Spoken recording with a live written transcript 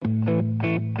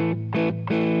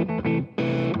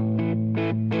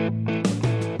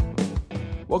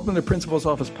Welcome to the Principal's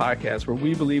Office Podcast, where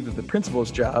we believe that the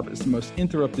principal's job is the most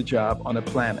interrupted job on the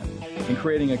planet, and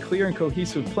creating a clear and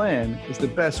cohesive plan is the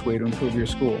best way to improve your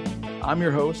school. I'm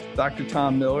your host, Dr.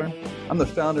 Tom Miller. I'm the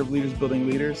founder of Leaders Building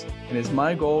Leaders, and it's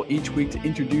my goal each week to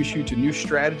introduce you to new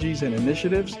strategies and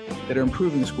initiatives that are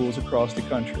improving schools across the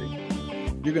country.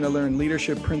 You're going to learn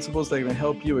leadership principles that are going to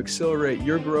help you accelerate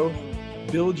your growth,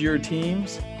 build your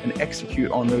teams, and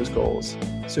execute on those goals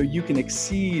so you can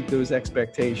exceed those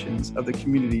expectations of the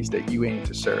communities that you aim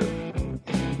to serve.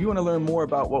 If you want to learn more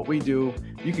about what we do,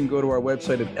 you can go to our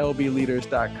website at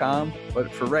lbleaders.com.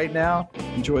 But for right now,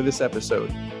 enjoy this episode.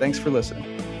 Thanks for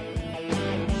listening.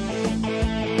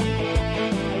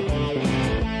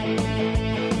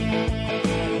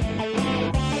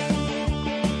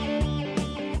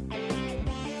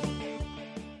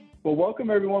 Well, welcome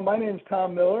everyone. My name is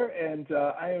Tom Miller, and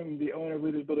I am the owner of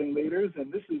Leaders Building Leaders.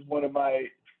 And this is one of my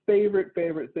favorite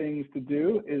things to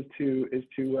do is to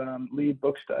lead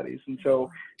book studies. And so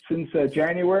since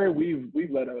January,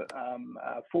 we've led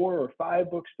 4 or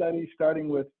 5 book studies, starting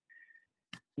with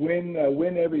Win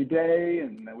Every Day,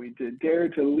 and we did Dare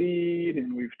to Lead,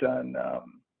 and we've done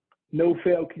No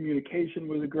Fail Communication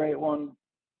was a great one,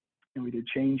 and we did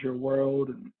Change Your World.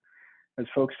 And as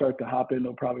folks start to hop in,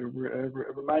 they'll probably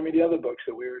remind me of the other books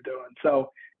that we were doing.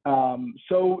 So,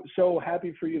 so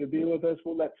happy for you to be with us.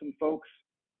 We'll let some folks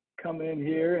come in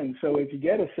here. And so if you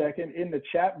get a second, in the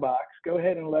chat box, go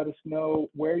ahead and let us know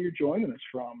where you're joining us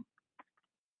from.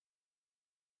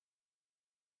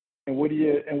 And what do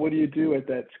you do at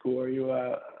that school? Are you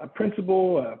a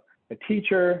principal, a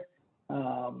teacher?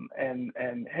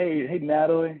 And hey,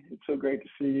 Natalie, it's so great to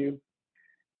see you.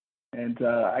 And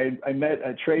I met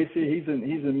Tracy. He's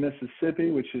in Mississippi,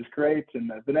 which is great.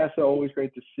 And Vanessa, always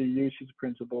great to see you. She's a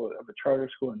principal of a charter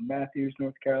school in Matthews,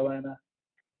 North Carolina.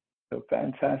 So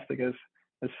fantastic. As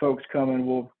folks come in,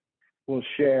 we'll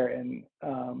share. And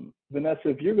Vanessa,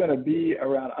 if you're going to be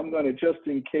around, I'm going to, just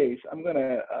in case, I'm going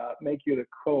to make you the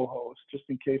co-host, just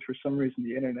in case for some reason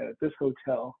the internet at this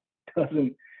hotel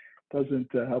doesn't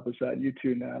help us out. You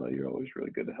too, Natalie. You're always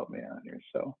really good to help me out here.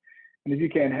 So. And if you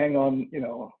can't hang on, the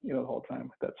whole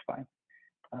time, that's fine.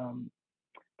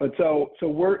 But so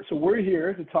we're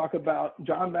here to talk about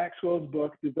John Maxwell's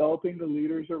book, Developing the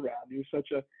Leaders Around You,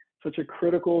 such a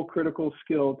critical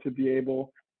skill to be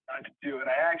able to do. And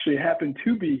I actually happen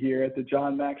to be here at the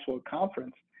John Maxwell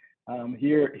conference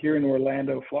here in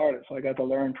Orlando, Florida. So I got to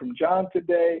learn from John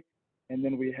today, and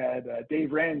then we had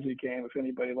Dave Ramsey came. If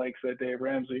anybody likes Dave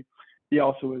Ramsey. He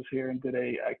also was here and did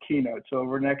a keynote. So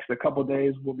over the next couple of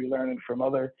days, we'll be learning from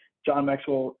other John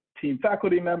Maxwell team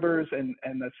faculty members and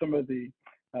some of the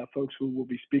folks who will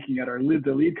be speaking at our Live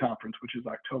to Lead conference, which is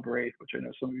October 8th, which I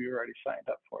know some of you already signed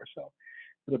up for. So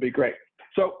it'll be great.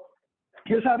 So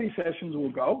here's how these sessions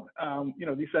will go.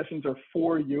 These sessions are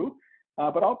for you,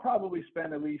 but I'll probably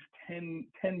spend at least 10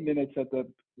 minutes at the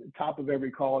top of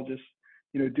every call, just,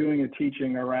 doing a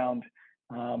teaching around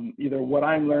either what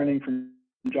I'm learning from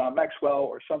John Maxwell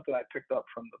or something I picked up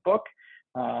from the book.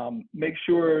 Make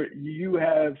sure you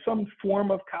have some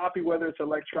form of copy, whether it's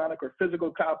electronic or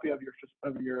physical copy of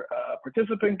your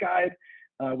participant guide,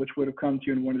 which would have come to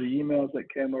you in one of the emails that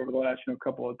came over the last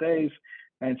couple of days.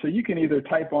 And so you can either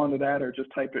type onto that or just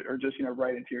type it or just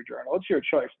write into your journal. It's your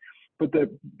choice. But the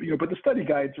study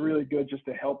guide's really good just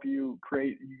to help you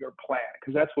create your plan,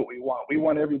 because that's what we want. We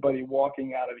want everybody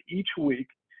walking out of each week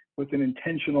with an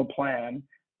intentional plan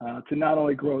to not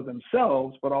only grow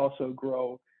themselves, but also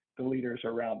grow the leaders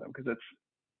around them. Because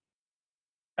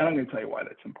and I'm going to tell you why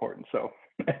that's important. So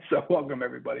welcome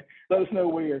everybody. Let us know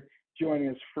where you're joining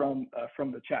us from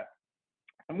the chat.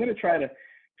 I'm going to try to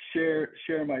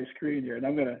share my screen here, and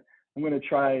I'm going to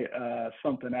try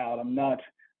something out. I'm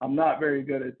not very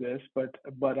good at this, but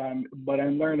I'm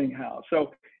learning how.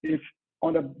 So if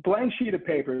on a blank sheet of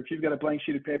paper, if you've got a blank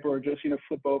sheet of paper, or just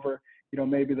flip over,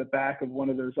 maybe the back of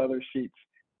one of those other sheets.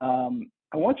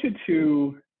 I want you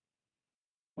to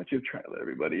try to let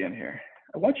everybody in here.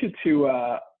 I want you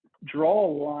to draw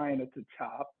a line at the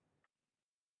top.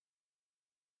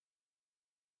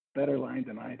 Better line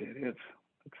than I did. Let's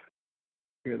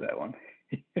clear that one.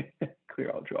 Clear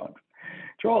all drawings.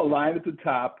 Draw a line at the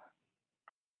top.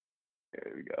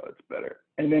 There we go. It's better.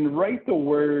 And then write the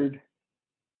word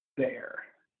there.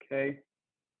 Okay.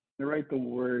 And write the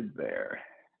word there.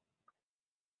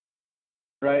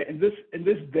 Right, and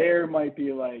this there might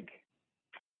be like,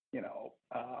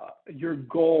 your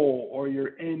goal or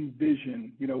your end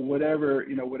vision, whatever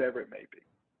it may be.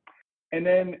 And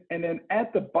then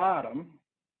at the bottom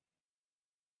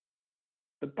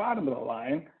of the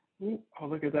line, oh,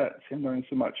 look at that. See, I'm learning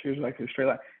so much. Here's like a straight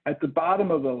line. At the bottom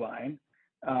of the line,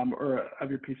 or of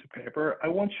your piece of paper, I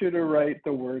want you to write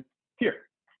the word here,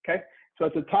 okay? So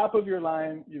at the top of your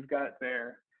line, you've got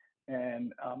there,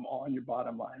 and on your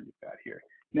bottom line, you've got here.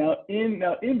 Now in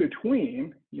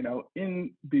between,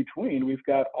 we've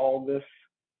got all this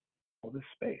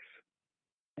space,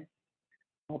 okay?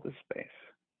 All this space.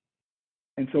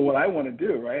 And so what I want to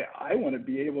do, right? I want to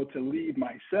be able to lead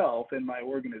myself and my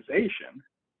organization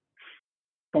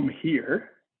from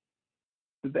here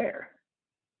to there.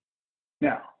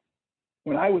 Now,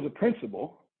 when I was a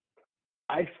principal,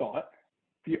 I thought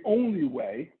the only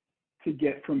way to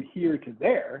get from here to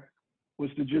there was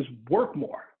to just work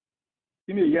more.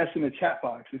 Give me a yes in the chat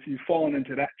box if you've fallen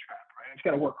into that trap, right? I just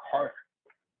got to work harder.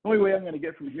 The only way I'm going to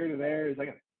get from here to there is I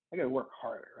got to work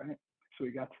harder, right? So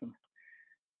we got some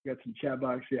chat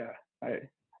box. Yeah, I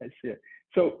see it.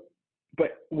 So,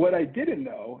 but what I didn't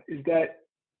know is that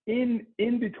in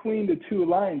between the two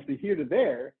lines, the here to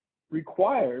there,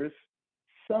 requires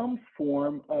some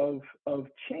form of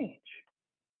change,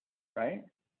 right?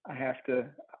 I have to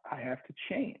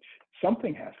change.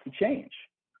 Something has to change,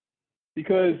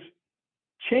 because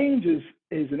change is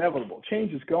inevitable.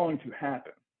 Change is going to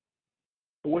happen.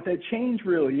 But what that change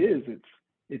really is,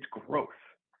 it's growth,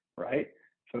 right?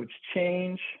 So it's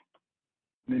change,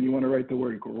 and then you want to write the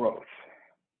word growth.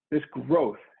 This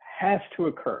growth has to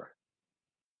occur,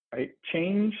 right?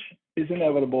 Change is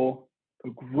inevitable,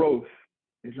 but growth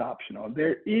is optional.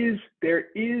 There is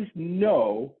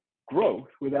no growth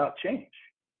without change.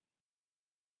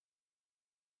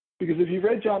 Because if you've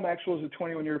read John Maxwell's The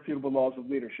 21 Irrefutable Laws of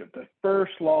Leadership, the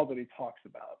first law that he talks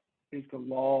about is the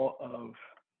law of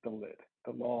the lid,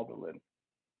 the law of the lid.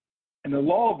 And the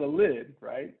law of the lid,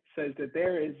 right, says that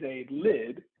there is a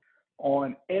lid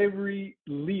on every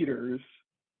leader's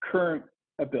current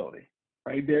ability,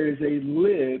 right? There is a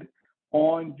lid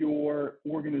on your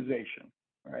organization,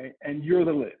 right? And you're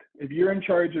the lid. If you're in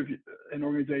charge of an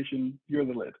organization, you're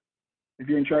the lid. If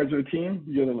you're in charge of a team,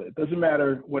 you're the lid. Doesn't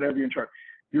matter whatever you're in charge.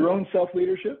 Your own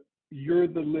self-leadership, you're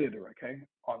the lid, okay,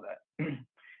 on that.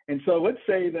 And so let's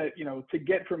say that, to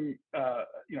get from,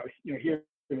 here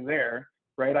to there,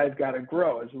 right, I've got to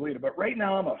grow as a leader. But right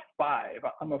now I'm a 5.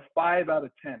 I'm a 5 out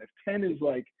of 10. If 10 is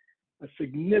like a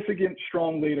significant,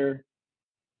 strong leader,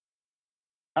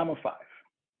 I'm a 5.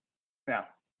 Now,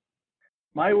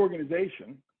 my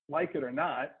organization, like it or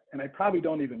not, and I probably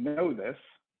don't even know this,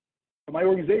 but my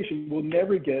organization will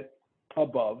never get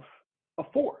above a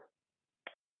 4.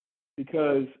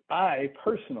 Because I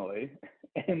personally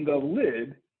am the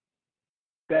lid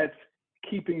that's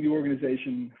keeping the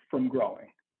organization from growing.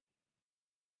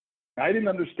 I didn't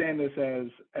understand this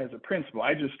as a principle.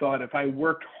 I just thought if I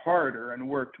worked harder and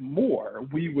worked more,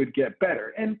 we would get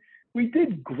better. And we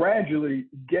did gradually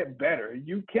get better.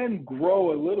 You can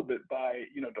grow a little bit by,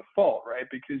 default, right?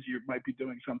 Because you might be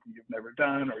doing something you've never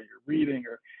done, or you're reading,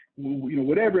 or,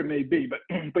 whatever it may be.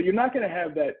 But you're not going to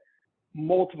have that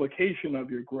multiplication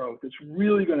of your growth. It's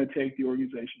really going to take the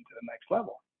organization to the next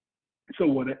level. So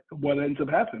what ends up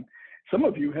happening? Some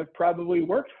of you have probably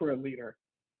worked for a leader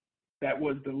that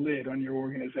was the lid on your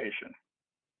organization.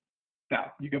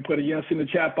 Now, you can put a yes in the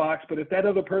chat box, but if that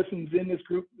other person's in this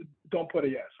group, don't put a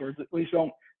yes, or at least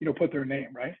don't, put their name,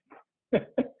 right?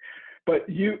 But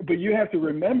you have to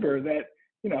remember that,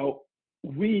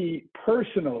 we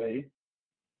personally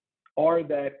are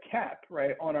that cap,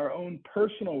 right, on our own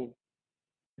personal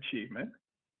achievement.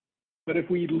 But if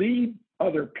we lead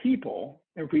other people,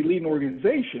 if we lead an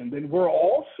organization, then we're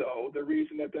also the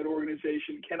reason that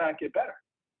organization cannot get better,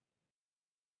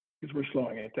 because we're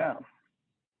slowing it down.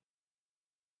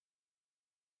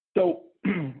 So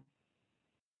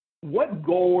what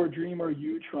goal or dream are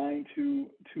you trying to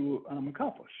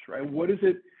accomplish, right?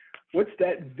 What's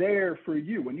that there for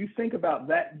you? When you think about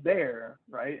that there,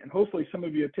 right? And hopefully some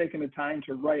of you have taken the time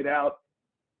to write out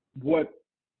what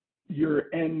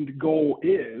your end goal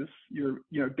is, your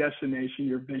destination,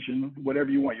 your vision, whatever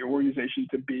you want your organization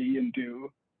to be and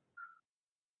do.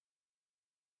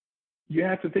 You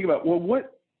have to think about, well,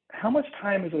 how much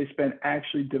time has I spent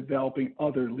actually developing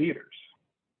other leaders?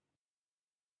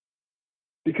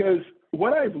 Because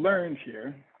what I've learned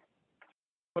here,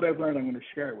 I'm going to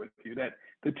share with you, that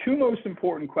the two most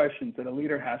important questions that a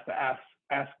leader has to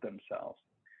ask themselves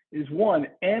is, one,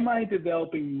 am I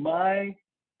developing my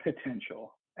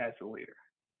potential as a leader?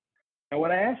 Now,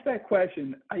 when I ask that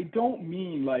question, I don't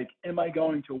mean like, am I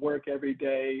going to work every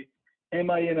day?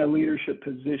 Am I in a leadership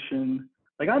position?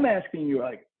 Like, I'm asking you,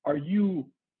 like, are you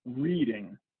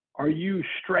reading? Are you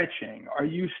stretching? Are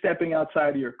you stepping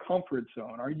outside of your comfort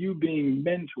zone? Are you being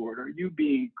mentored? Are you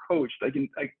being coached? Like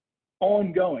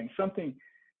ongoing, something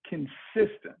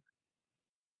consistent,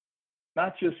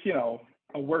 not just,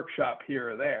 a workshop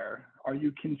here or there? Are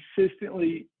you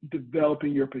consistently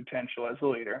developing your potential as a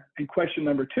leader? And question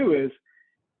number two is,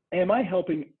 am I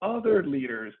helping other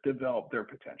leaders develop their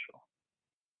potential?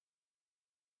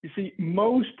 You see,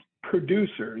 most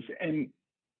producers, and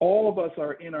all of us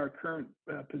are in our current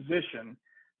position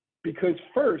because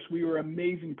first we were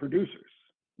amazing producers.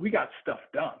 We got stuff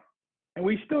done, and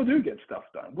we still do get stuff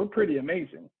done. We're pretty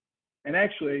amazing. And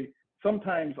actually,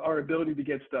 sometimes our ability to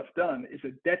get stuff done is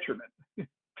a detriment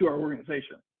to our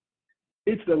organization.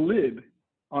 It's the lid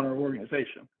on our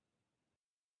organization.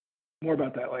 More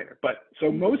about that later. But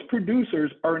so most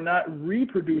producers are not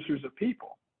reproducers of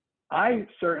people. I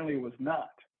certainly was not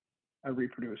a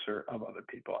reproducer of other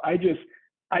people.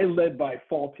 I led by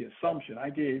faulty assumption. I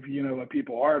gave,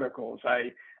 people articles.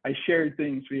 I shared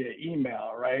things via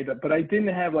email, right? But I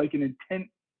didn't have like an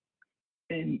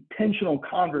intentional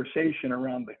conversation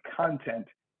around the content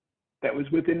that was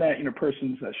within that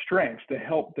person's strengths to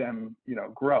help them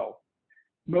grow.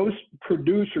 Most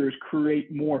producers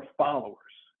create more followers,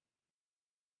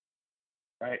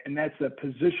 right? And that's a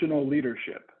positional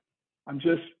leadership. I'm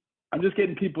just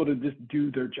getting people to just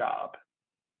do their job.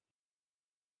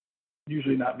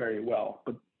 Usually not very well,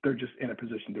 but they're just in a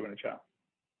position doing a job.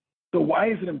 So why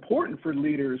is it important for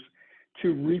leaders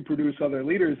to reproduce other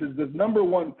leaders? Is the number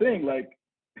one thing, like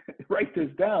write this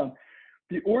down,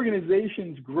 the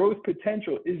organization's growth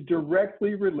potential is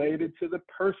directly related to the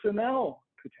personnel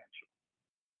potential.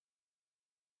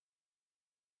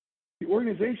 The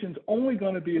organization's only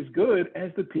going to be as good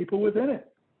as the people within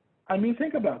it. I mean,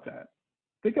 think about that.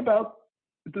 Think about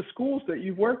the schools that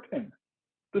you've worked in.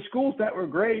 The schools that were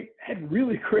great had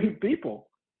really great people.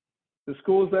 The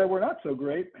schools that were not so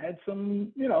great had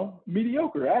some,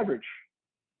 mediocre, average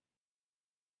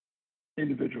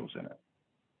individuals in it.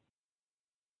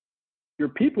 Your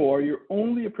people are your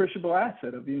only appreciable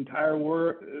asset of the entire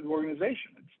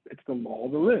organization. It's the law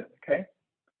of the lid, okay?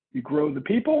 You grow the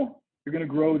people, you're going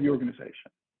to grow the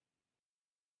organization.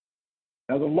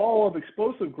 Now, the law of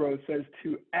explosive growth says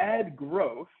to add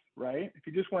growth, right? If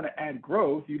you just want to add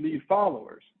growth, you need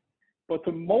followers. But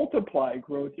to multiply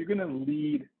growth, you're going to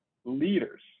lead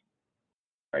leaders,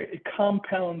 right? It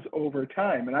compounds over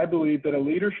time. And I believe that a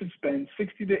leader should spend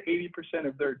 60 to 80%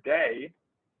 of their day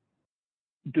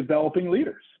developing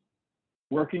leaders,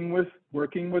 working with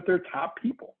their top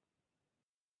people.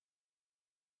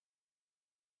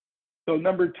 So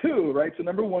number two, right? So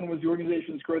number one was the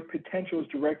organization's growth potential is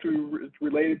directly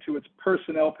related to its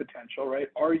personnel potential, right?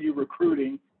 Are you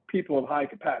recruiting people of high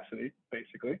capacity,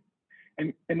 basically?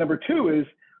 And number two is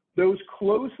those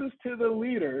closest to the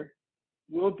leader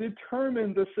will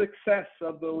determine the success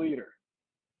of the leader.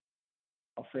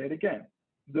 I'll say it again.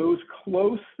 Those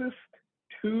closest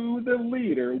to the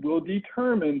leader will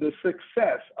determine the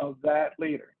success of that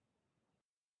leader.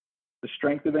 The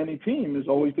strength of any team is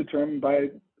always determined by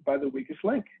the weakest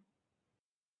link.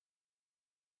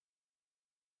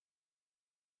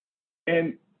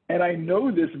 And I know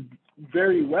this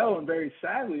very well and very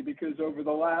sadly because over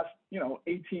the last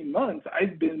 18 months,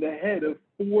 I've been the head of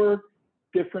 4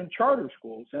 different charter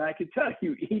schools. And I could tell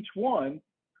you each one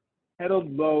had a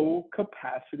low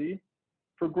capacity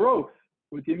for growth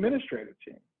with the administrative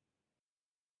team.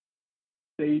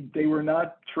 They were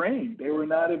not trained. They were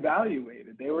not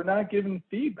evaluated. They were not given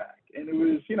feedback. And it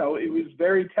was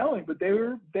very telling, but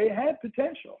they had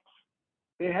potential.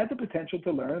 They had the potential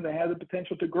to learn. They had the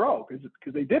potential to grow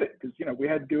because they did it. Because, we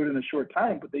had to do it in a short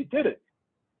time, but they did it.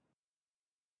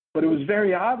 But it was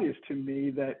very obvious to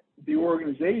me that the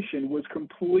organization was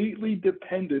completely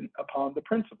dependent upon the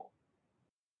principal.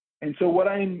 And so what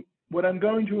I'm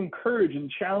going to encourage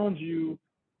and challenge you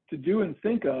to do and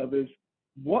think of is,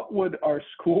 what would our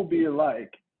school be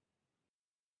like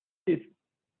if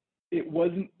it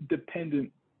wasn't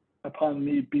dependent upon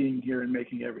me being here and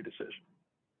making every decision?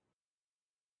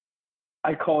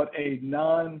 I call it a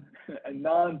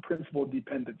non-principal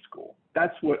dependent school.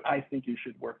 That's what I think you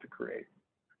should work to create.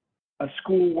 A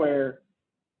school where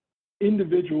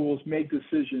individuals make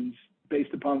decisions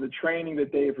based upon the training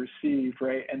that they have received,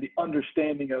 right, and the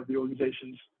understanding of the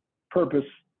organization's purpose,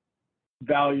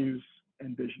 values,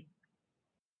 and vision.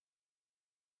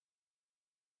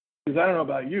 Because I don't know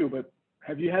about you, but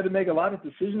have you had to make a lot of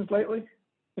decisions lately?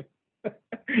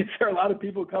 Is there a lot of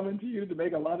people coming to you to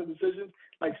make a lot of decisions?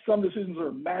 Like some decisions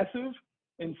are massive,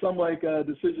 and some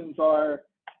decisions are,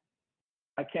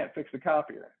 I can't fix the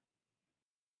copier,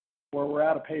 or we're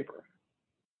out of paper.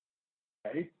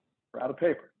 Okay, we're out of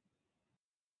paper.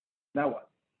 Now what?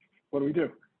 What do we do?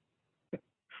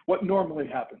 What normally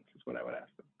happens is what I would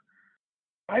ask them.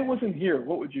 If I wasn't here,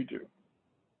 what would you do?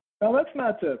 Now that's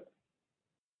not to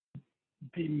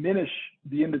diminish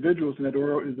the individuals in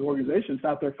the organization. It's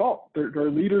not their fault.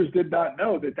 Their leaders did not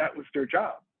know that that was their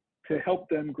job, to help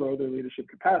them grow their leadership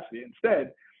capacity.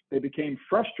 Instead, they became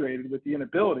frustrated with the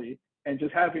inability and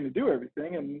just having to do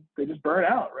everything, and they just burn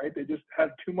out, right? They just have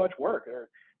too much work,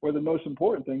 or the most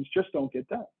important things just don't get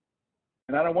done.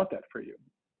 And I don't want that for you.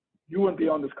 You wouldn't be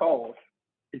on this call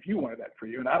if you wanted that for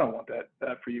you, and I don't want that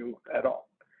for you at all.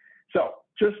 So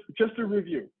just a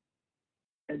review,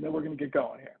 and then we're going to get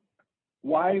going here.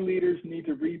 Why leaders need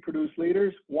to reproduce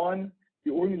leaders. One,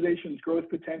 the organization's growth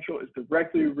potential is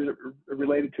directly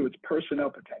related to its personnel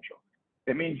potential.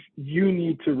 It means you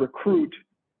need to recruit,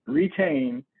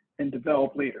 retain, and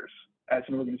develop leaders as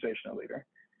an organizational leader.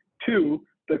 Two,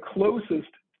 the closest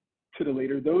to the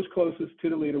leader, those closest to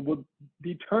the leader will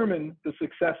determine the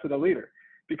success of the leader,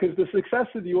 because the success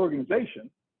of the organization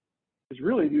is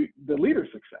really the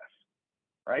leader's success,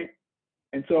 right?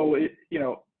 And so,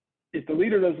 if the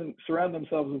leader doesn't surround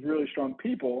themselves with really strong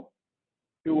people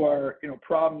who are,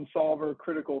 problem solver,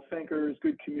 critical thinkers,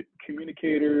 good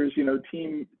communicators,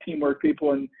 teamwork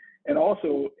people, and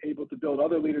also able to build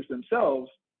other leaders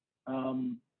themselves,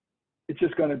 it's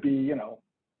just going to be,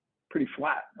 pretty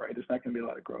flat, right? There's not going to be a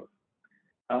lot of growth.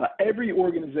 Every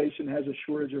organization has a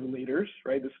shortage of leaders,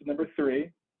 right? This is number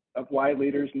 3 of why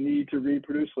leaders need to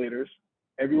reproduce leaders.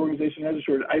 Every organization has a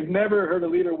shortage. I've never heard a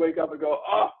leader wake up and go,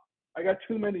 oh, I got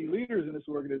too many leaders in this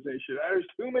organization. There's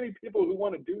too many people who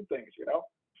want to do things,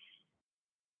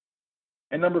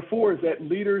 And number 4 is that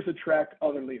leaders attract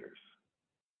other leaders,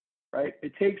 right?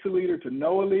 It takes a leader to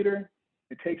know a leader.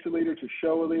 It takes a leader to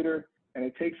show a leader, and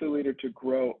it takes a leader to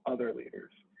grow other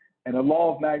leaders. And the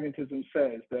law of magnetism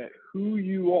says that who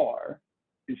you are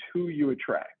is who you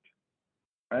attract,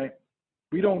 right?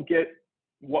 We don't get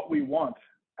what we want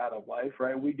out of life,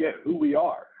 right? We get who we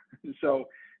are. So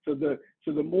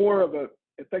the more of an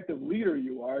effective leader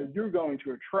you are, you're going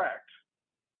to attract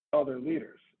other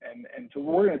leaders. And so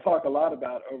what we're going to talk a lot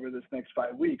about over this next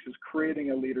 5 weeks is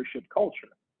creating a leadership culture.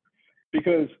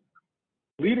 Because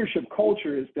leadership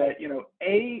culture is that,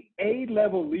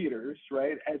 A-level leaders,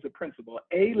 right, as a principle,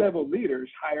 A-level leaders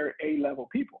hire A-level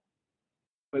people,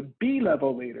 but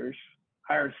B-level leaders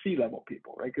hire C-level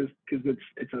people, right? Because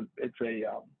it's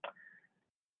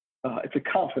a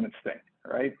confidence thing,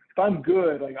 right? If I'm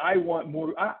good, like I want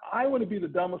more, I want to be the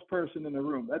dumbest person in the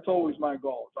room. That's always my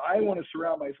goal. So I want to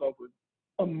surround myself with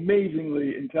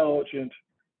amazingly intelligent,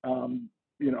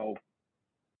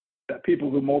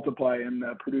 people who multiply and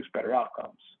produce better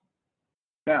outcomes.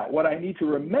 Now, what I need to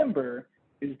remember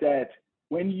is that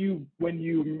when you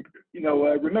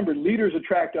remember, leaders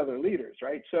attract other leaders,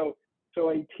 right? So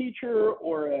a teacher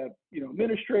or a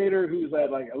administrator who's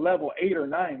at like a level 8 or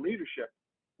 9 leadership,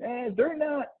 they're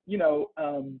not, they're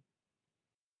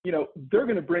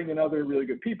going to bring in other really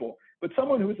good people. But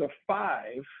someone who's a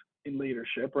 5 in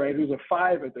leadership, right, who's a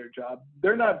 5 at their job,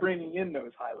 they're not bringing in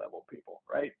those high-level people,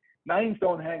 right? 9s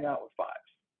don't hang out with 5s,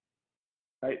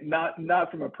 right?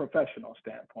 Not from a professional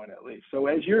standpoint, at least. So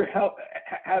as you're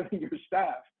having your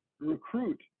staff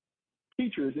recruit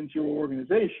teachers into your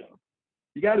organization,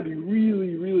 you got to be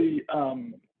really, really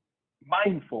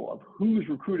mindful of who's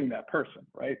recruiting that person,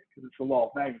 right? Because it's the law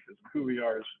of magnetism. Who we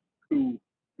are is who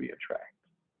we attract.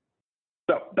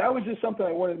 So that was just something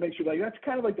I wanted to make sure, that's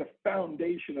kind of like the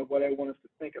foundation of what I want us to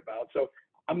think about. So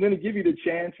I'm going to give you the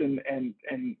chance and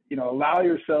allow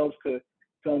yourselves to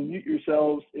unmute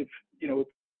yourselves if you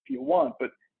want.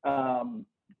 But hold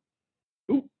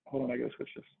on, I got to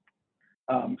switch this.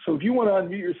 So if you want to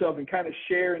unmute yourself and kind of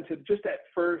share into just that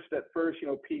first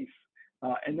piece,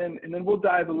 and then we'll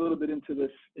dive a little bit into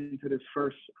this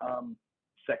first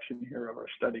section here of our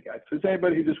study guide. So is there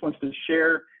anybody who just wants to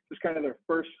share just kind of their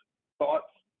first thoughts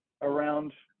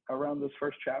around this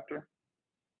first chapter?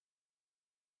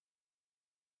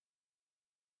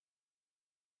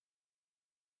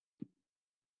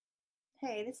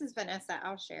 Hey, this is Vanessa.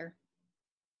 I'll share.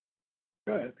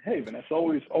 Go ahead. Hey, Vanessa,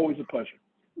 always a pleasure.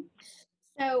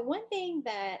 So one thing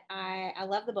that I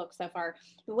love the book so far,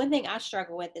 the one thing I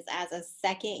struggle with is as a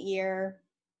second year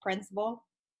principal,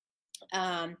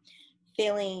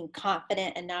 feeling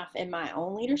confident enough in my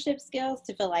own leadership skills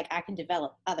to feel like I can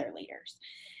develop other leaders.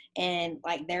 And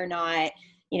like they're not,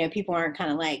 people aren't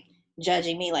kind of like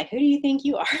judging me like, who do you think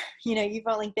you are? You've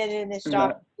only been in this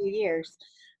job for 2 years.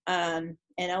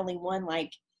 And only one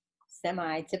like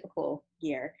semi-typical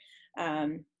year.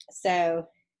 So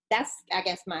that's, I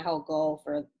guess, my whole goal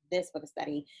for this book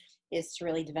study is to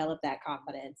really develop that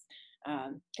confidence.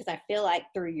 Because I feel like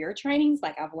through your trainings,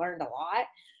 like I've learned a lot,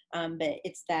 but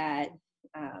it's that,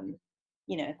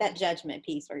 that judgment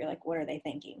piece where you're like, what are they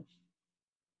thinking?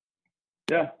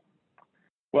 Yeah.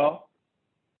 Well,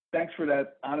 thanks for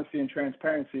that honesty and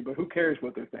transparency, but who cares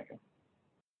what they're thinking?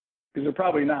 Because they're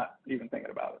probably not even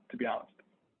thinking about it, to be honest.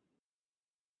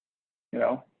 You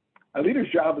know, a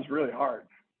leader's job is really hard.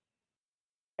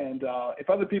 And if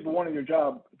other people wanted your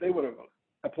job, they would have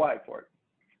applied for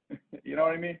it. You know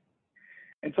what I mean?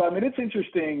 And so, I mean, it's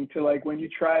interesting to, like, when you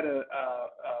try to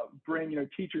bring, you know,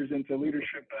 teachers into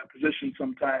leadership positions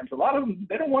sometimes, a lot of them,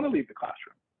 they don't want to leave the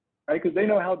classroom, right? Because they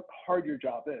know how hard your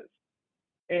job is.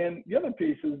 And the other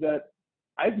piece is that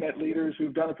I've met leaders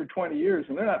who've done it for 20 years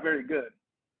and they're not very good.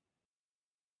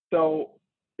 So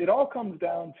it all comes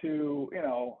down to, you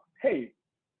know, hey,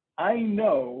 I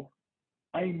know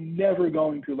I'm never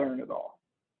going to learn it all,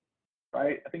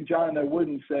 right? I think Jonathan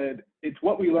Wooden said, it's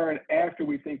what we learn after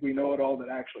we think we know it all that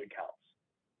actually counts.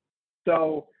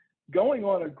 So going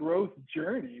on a growth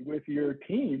journey with your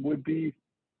team would be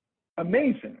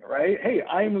amazing, right? Hey,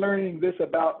 I'm learning this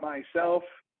about myself,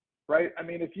 right? I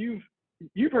mean, if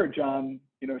you've heard John,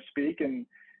 you know, speak and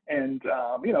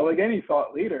you know, like any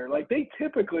thought leader, like they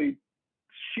typically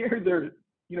share their,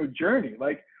 you know, journey.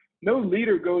 Like no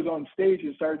leader goes on stage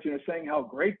and starts, you know, saying how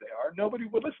great they are. Nobody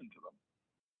would listen to them,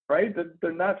 right?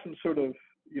 They're not some sort of,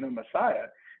 you know, messiah.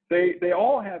 They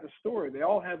all have a story. They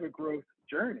all have a growth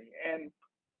journey. And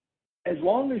as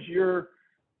long as you're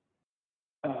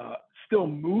still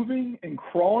moving and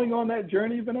crawling on that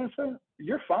journey, Vanessa,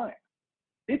 you're fine.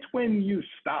 It's when you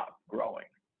stop growing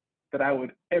that I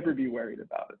would ever be worried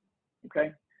about it,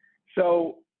 okay?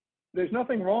 So there's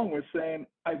nothing wrong with saying,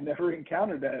 I've never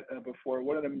encountered that before.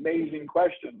 What an amazing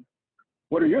question.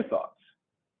 What are your thoughts?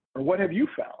 Or what have you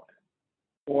found?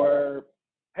 Or,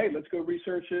 hey, let's go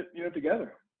research it, you know,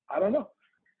 together. I don't know.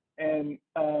 And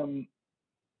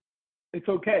it's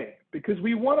okay, because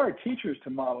we want our teachers to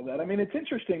model that. I mean, it's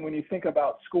interesting when you think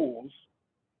about schools.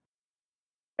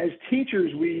 As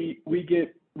teachers, we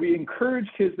encourage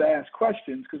kids to ask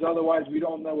questions because otherwise we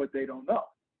don't know what they don't know.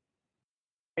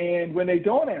 And when they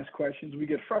don't ask questions, we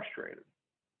get frustrated.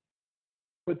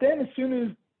 But then as soon as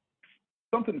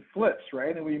something flips,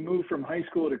 right, and we move from high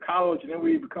school to college and then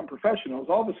we become professionals,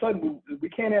 all of a sudden we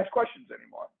can't ask questions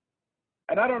anymore.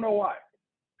 And I don't know why,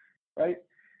 right?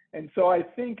 And so I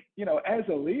think, you know, as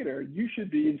a leader, you should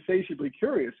be insatiably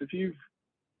curious. If you've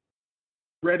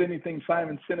read anything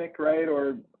Simon Sinek, right,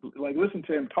 or like listen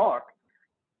to him talk,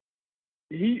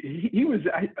 he was,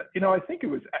 you know, I think it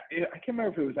was, I can't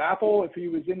remember if it was Apple, if he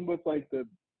was in with like the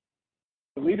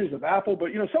leaders of Apple,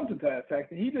 but, you know, something to that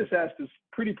effect. And he just asked this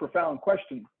pretty profound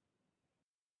question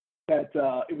that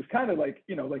it was kind of like,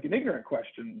 you know, like an ignorant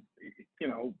question, you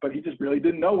know, but he just really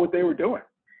didn't know what they were doing.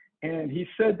 And he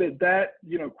said that,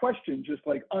 you know, question just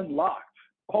like unlocked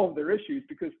all of their issues,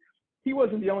 because he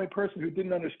wasn't the only person who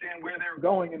didn't understand where they were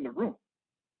going in the room.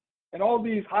 And all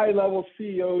these high-level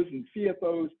CEOs and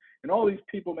CFOs and all these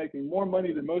people making more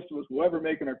money than most of us will ever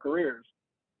make in our careers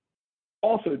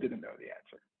also didn't know the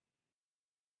answer.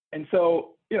 And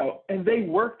so, you know, and they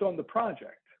worked on the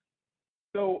project.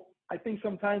 So I think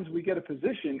sometimes we get a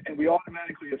position and we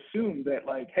automatically assume that,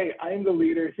 like, hey, I'm the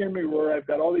leader, hear me roar, I've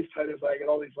got all these titles, I get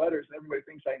all these letters, and everybody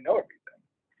thinks I know everything.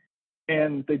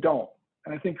 And they don't.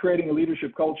 And I think creating a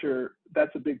leadership culture,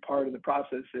 that's a big part of the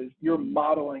process, is you're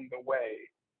modeling the way,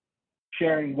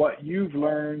 sharing what you've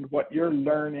learned, what you're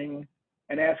learning,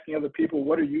 and asking other people,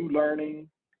 what are you learning,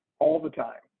 all the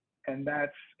time. And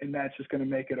that's just going to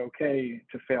make it okay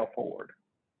to fail forward.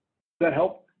 Does that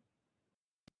help?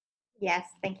 Yes,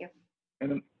 thank you.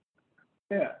 And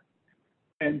yeah,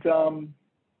 and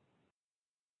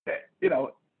you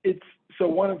know, it's so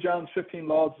one of John's 15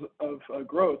 laws of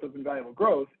growth, of invaluable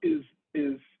growth, is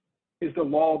the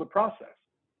law of the process.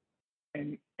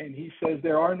 And he says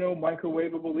there are no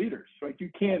microwavable leaders. Like, you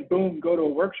can't, boom, go to a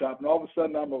workshop and all of a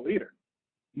sudden I'm a leader.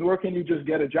 Nor can you just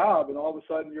get a job and all of a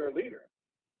sudden you're a leader.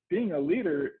 Being a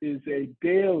leader is a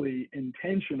daily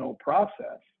intentional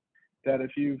process that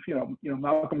if you know,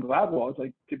 Malcolm Gladwell is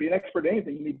like, to be an expert at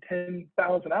anything, you need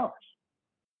 10,000 hours.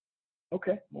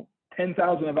 Okay, well,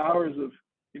 10,000 of hours of,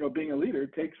 you know, being a leader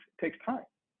takes time,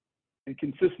 and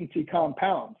consistency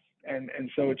compounds. And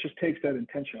so it just takes that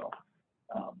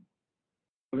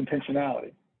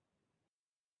intentionality.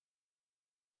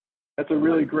 That's a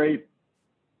really great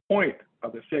point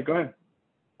of this. Yeah, go ahead.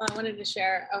 I wanted to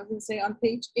share, I was going to say on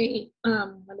page 8,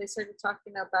 when they started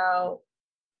talking about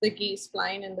the geese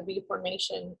flying in the V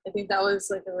formation, I think that was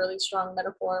like a really strong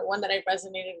metaphor, one that I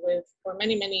resonated with for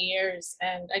many, many years.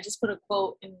 And I just put a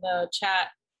quote in the chat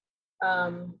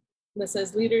that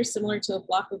says, leaders similar to a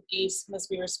flock of geese must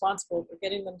be responsible for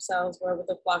getting themselves wherever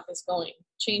the flock is going,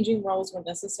 changing roles when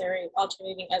necessary,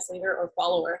 alternating as leader or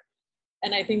follower.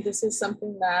 And I think this is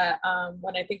something that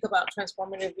when I think about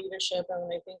transformative leadership and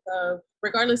when I think of,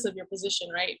 regardless of your position,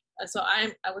 right? So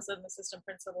I was an assistant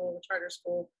principal of a charter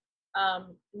school,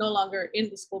 no longer in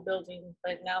the school building,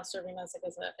 but now serving as an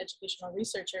educational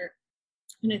researcher.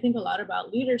 And I think a lot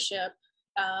about leadership.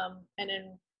 And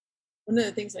then one of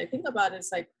the things I think about is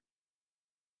like,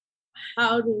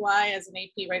 how do I, as an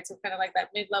AP, right, so kind of like that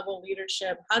mid-level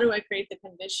leadership, how do I create the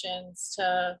conditions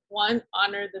to, one,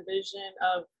 honor the vision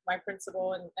of my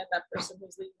principal and that person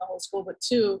who's leading the whole school, but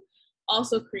two,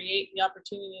 also create the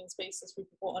opportunity and spaces for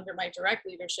people under my direct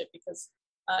leadership, because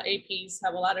APs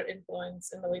have a lot of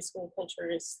influence in the way school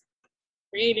culture is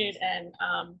created. And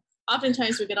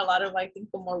oftentimes we get a lot of, I think,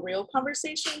 the more real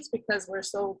conversations because we're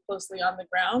so closely on the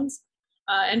grounds.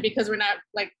 And because we're not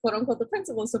like quote unquote the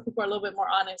principals, so people are a little bit more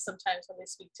honest sometimes when they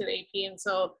speak to the AP. And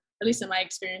so, at least in my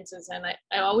experiences, and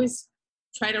I always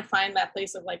try to find that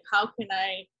place of like, how can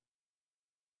I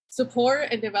support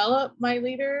and develop my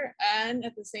leader and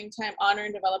at the same time honor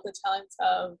and develop the talents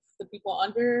of the people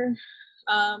under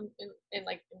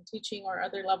in teaching or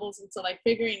other levels. And so like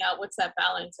figuring out what's that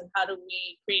balance and how do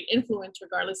we create influence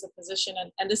regardless of position.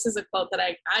 And this is a quote that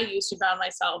I used to ground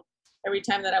myself every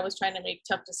time that I was trying to make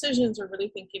tough decisions or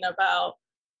really thinking about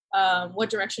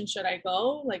what direction should I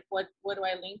go? Like, what do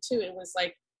I lean to? It was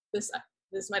like this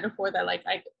metaphor that like,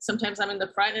 sometimes I'm in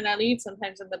the front and I lead,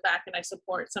 sometimes in the back and I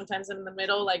support, sometimes I'm in the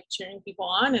middle, like cheering people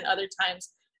on. And other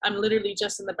times I'm literally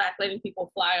just in the back, letting people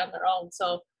fly on their own.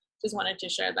 So just wanted to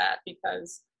share that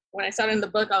because when I started in the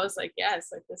book, I was like, yes,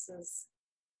 like this is,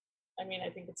 I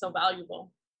think it's so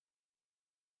valuable.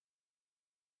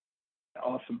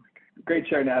 Awesome. Great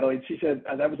share, Natalie. She said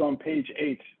that was on page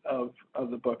 8 of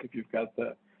the book, if you've got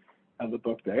the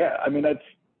book there. Yeah,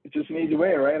 it's just an easy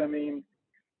way, right?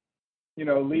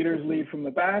 Leaders lead from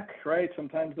the back, right?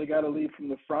 Sometimes they got to lead from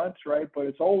the front, right? But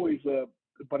it's always a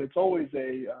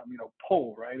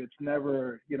pull, right? It's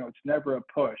never a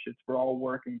push. We're all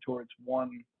working towards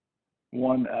one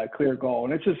clear goal.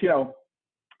 And it's just,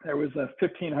 there was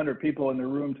 1,500 people in the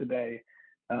room today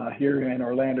here in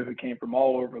Orlando who came from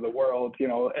all over the world,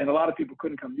 and a lot of people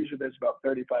couldn't come. Usually there's about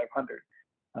 3,500,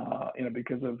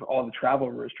 because of all the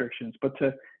travel restrictions. But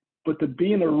to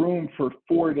be in a room for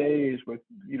 4 days with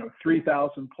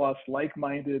 3,000 plus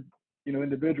like-minded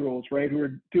individuals, right, who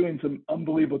are doing some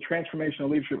unbelievable transformational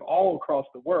leadership all across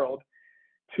the world,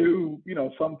 to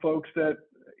some folks that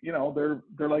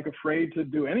they're like afraid to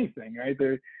do anything, right?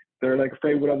 They're like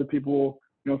afraid what other people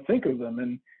think of them,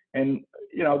 and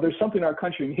there's something our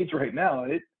country needs right now.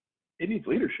 It needs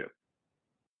leadership,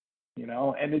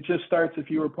 and it just starts,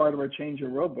 if you were part of our Change Your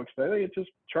World book study, it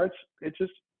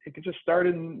could just start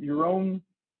in your own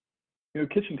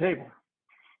kitchen table.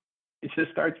 It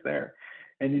just starts there,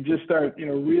 and you just start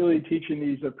really teaching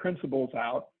these principles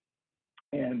out,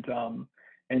 and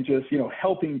just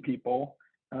helping people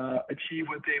achieve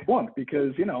what they want,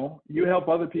 because you help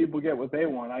other people get what they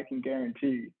want, I can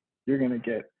guarantee you're going to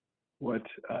get what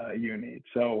you need.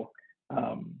 So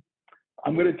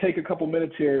I'm going to take a couple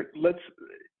minutes here.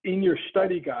 In your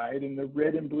study guide, in the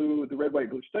red,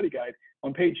 white, blue study guide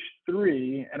on page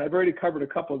 3, and I've already covered a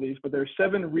couple of these, but there are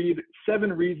 7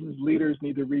 reasons leaders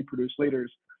need to reproduce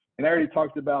leaders. And I already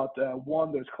talked about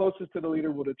 1, those closest to the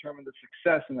leader will determine the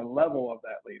success and the level of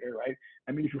that leader, right?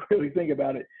 If you really think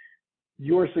about it,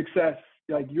 your success,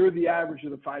 like you're the average of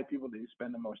the 5 people that you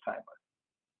spend the most time with,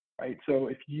 right? So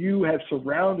if you have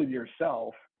surrounded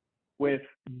yourself with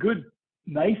good,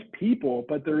 nice people,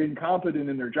 but they're incompetent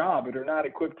in their job or they're not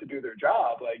equipped to do their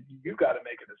job, like you've got to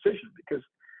make a decision, because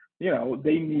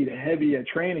they need heavy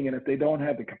training, and if they don't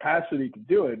have the capacity to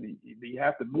do it, you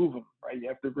have to move them, right? You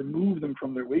have to remove them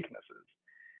from their weaknesses.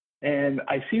 And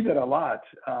I see that a lot,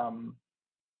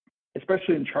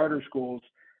 especially in charter schools.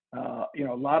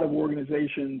 A lot of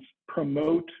organizations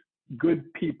promote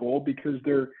good people because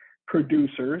they're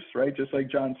producers, right? Just like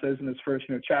John says in his first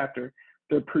chapter,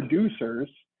 they're producers,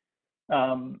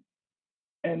 and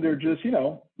they're just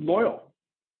loyal,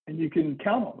 and you can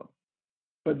count on them.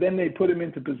 But then they put them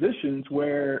into positions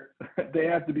where they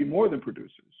have to be more than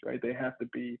producers, right? They have to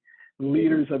be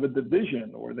leaders of a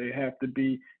division, or they have to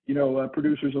be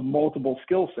producers of multiple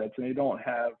skill sets, and they don't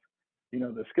have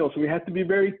the skills. So we have to be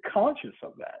very conscious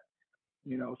of that.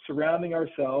 Surrounding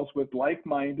ourselves with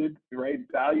like-minded, right,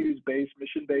 values-based,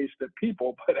 mission-based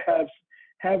people, but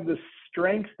have the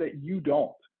strengths that you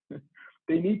don't.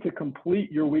 They need to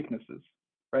complete your weaknesses,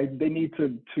 right? They need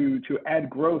to add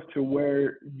growth to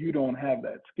where you don't have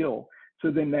that skill,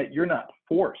 so then that you're not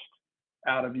forced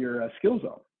out of your skill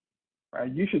zone,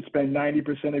 right? You should spend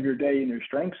 90% of your day in your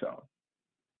strength zone,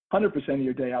 100% of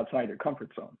your day outside your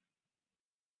comfort zone.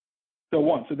 So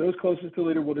one, so those closest to the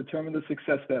leader will determine the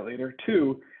success of that leader.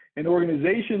 Two, an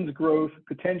organization's growth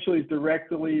potentially is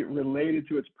directly related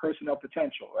to its personnel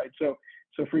potential, right? So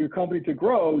for your company to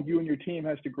grow, you and your team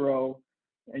has to grow,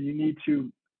 and you need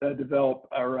to develop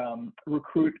or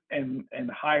recruit and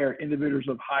hire individuals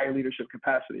of high leadership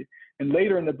capacity. And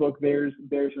later in the book, there's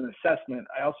an assessment.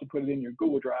 I also put it in your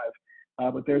Google Drive,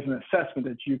 but there's an assessment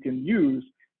that you can use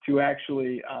to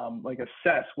actually like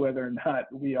assess whether or not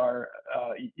we are,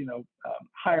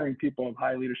 hiring people of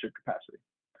high leadership capacity.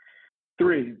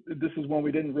 Three, this is one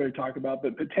we didn't really talk about,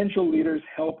 but potential leaders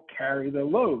help carry the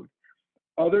load.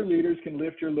 Other leaders can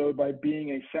lift your load by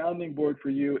being a sounding board for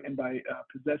you and by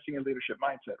possessing a leadership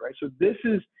mindset, right? So this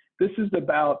is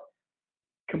about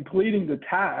completing the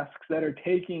tasks that are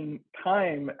taking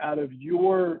time out of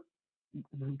your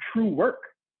true work,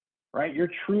 right? Your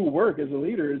true work as a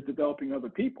leader is developing other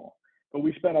people, but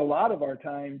we spend a lot of our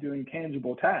time doing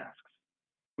tangible tasks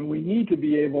when we need to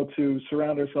be able to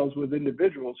surround ourselves with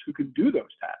individuals who can do those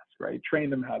tasks, right? Train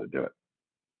them how to do it.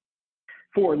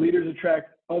 Four, leaders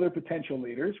attract other potential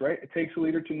leaders, right? It takes a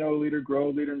leader to know a leader, grow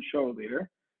a leader, and show a leader.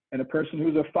 And a person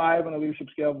who's a 5 on a leadership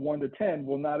scale of 1 to 10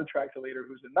 will not attract a leader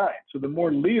who's a 9. So the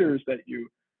more leaders that you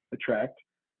attract,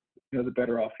 the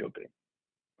better off you'll be.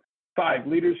 5,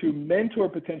 leaders who mentor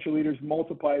potential leaders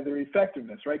multiply their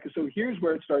effectiveness, right? So here's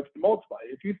where it starts to multiply.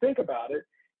 If you think about it,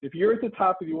 if you're at the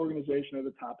top of the organization or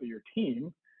the top of your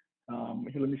team,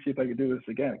 here, let me see if I can do this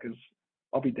again, because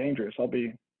I'll be dangerous.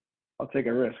 I'll take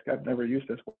a risk. I've never used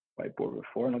this whiteboard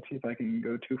before, and let's see if I can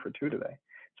go 2 for 2 today.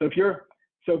 So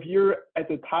if you're at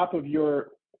the top of your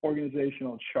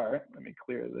organizational chart, let me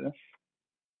clear this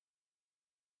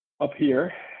up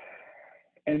here,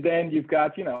 and then you've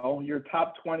got, your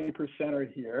top 20% are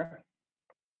here.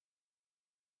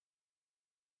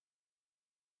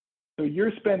 So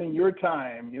you're spending your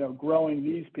time, growing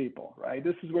these people, right?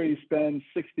 This is where you spend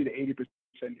 60 to 80%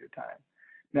 of your time.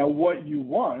 Now, what you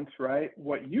want, right?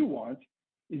 What you want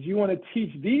is you want to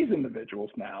teach these individuals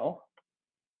now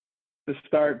to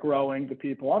start growing the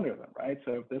people under them, right?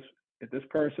 So if this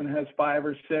person has 5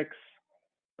 or 6,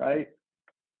 right?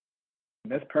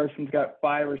 And this person's got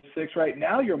 5 or 6, right?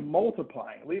 Now you're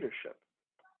multiplying leadership.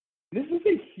 This is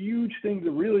a huge thing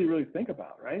to really, really think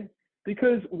about, right?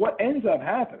 Because what ends up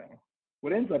happening,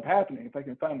 if I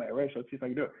can find my eraser, let's see if I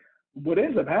can do it. What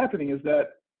ends up happening is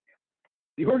that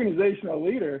the organizational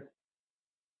leader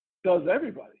does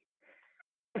everybody,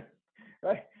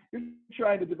 right? You're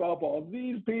trying to develop all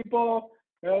these people,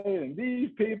 right? And these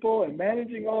people, and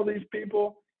managing all these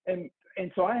people, and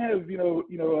so I have,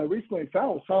 recently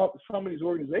found some of these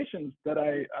organizations that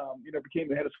I, became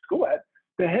the head of school at.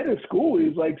 The head of school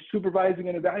is like supervising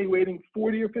and evaluating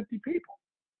 40 or 50 people,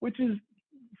 which is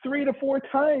 3 to 4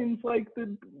 times like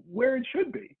where it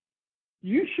should be.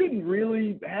 You shouldn't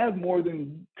really have more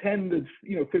than 10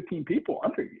 to 15 people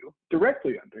under you,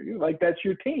 directly under you. Like that's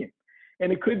your team.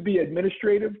 And it could be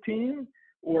administrative team,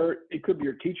 or it could be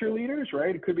your teacher leaders,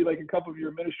 right? It could be like a couple of your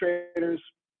administrators,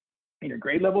 your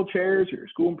grade level chairs, or your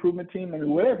school improvement team,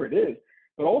 whatever it is.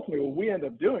 But ultimately what we end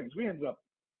up doing is we end up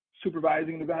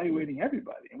supervising and evaluating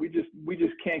everybody. And we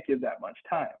just can't give that much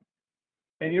time.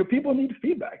 And people need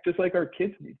feedback, just like our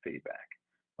kids need feedback.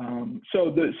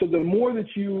 So the more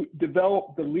that you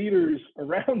develop the leaders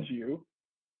around you,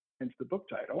 hence the book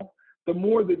title, the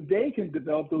more that they can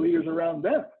develop the leaders around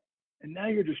them. And now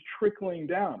you're just trickling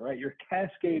down, right? You're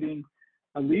cascading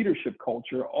a leadership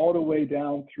culture all the way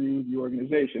down through the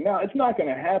organization. Now, it's not going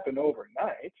to happen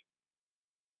overnight,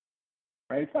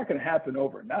 right? It's not going to happen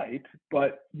overnight,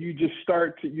 but you just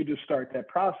start that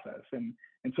process. And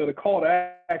so the call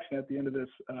to action at the end of this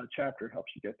chapter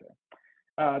helps you get there.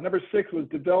 Number 6 was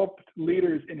developed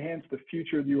leaders enhance the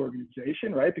future of the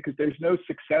organization, right? Because there's no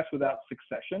success without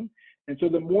succession. And so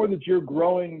the more that you're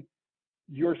growing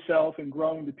yourself and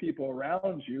growing the people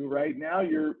around you, right? Now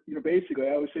you're, basically,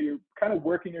 I always say you're kind of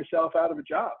working yourself out of a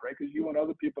job, right? Because you want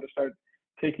other people to start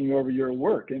taking over your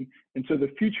work. And so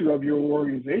the future of your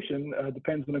organization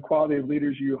depends on the quality of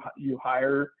leaders you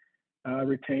hire,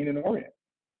 retain, and orient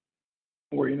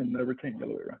and retain, the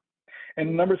other way around.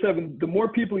 And number 7, the more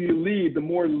people you lead, the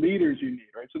more leaders you need,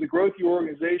 right? So the growth of your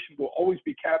organization will always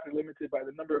be capped and limited by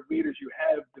the number of leaders you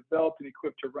have developed and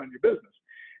equipped to run your business.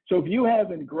 So if you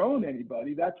haven't grown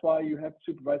anybody, that's why you have to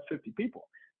supervise 50 people.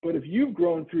 But if you've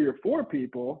grown 3 or 4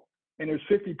 people and there's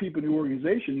 50 people in the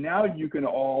organization, now you can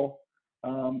all,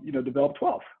 develop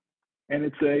 12. And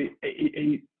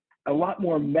it's a lot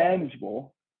more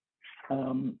manageable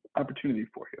opportunity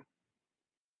for you.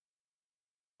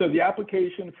 So the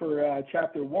application for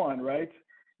chapter 1, right,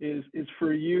 is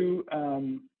for you.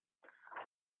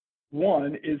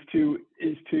 One is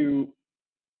to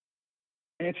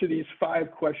answer these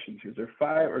 5 questions. There's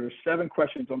 5 or there's 7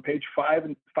 questions on page 5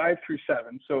 and 5 through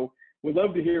 7. So we'd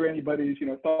love to hear anybody's,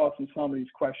 thoughts on some of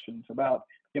these questions about,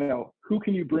 who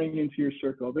can you bring into your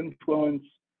circle of influence?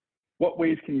 What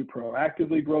ways can you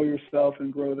proactively grow yourself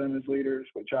and grow them as leaders?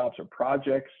 What jobs or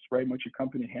projects, right, might your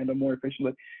company handle more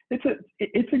efficiently?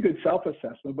 It's a good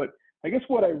self-assessment, but I guess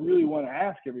what I really want to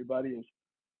ask everybody is,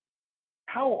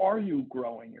 how are you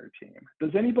growing your team?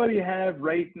 Does anybody have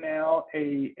right now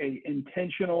a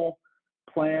intentional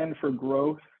plan for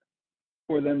growth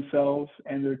for themselves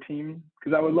and their team?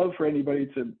 Because I would love for anybody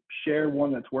to share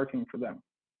one that's working for them.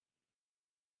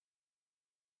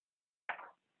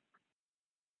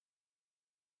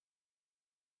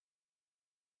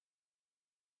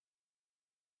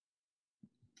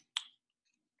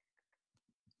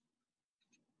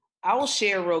 I will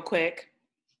share real quick.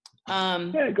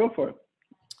 Yeah, go for it.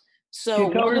 So can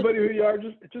you tell everybody who you are?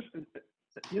 Just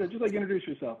like introduce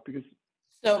yourself, because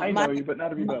I know you, but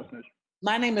not everybody else knows.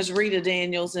 My name is Rita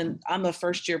Daniels, and I'm a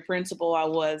first-year principal. I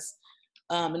was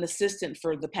an assistant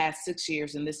for the past 6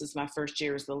 years, and this is my first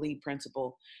year as the lead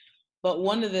principal. But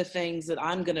one of the things that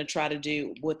I'm going to try to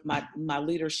do with my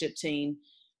leadership team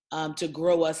to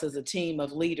grow us as a team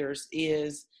of leaders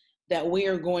is that we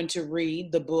are going to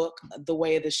read the book, The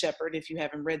Way of the Shepherd, if you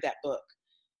haven't read that book.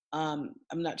 I'm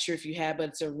not sure if you have, but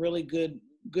it's a really good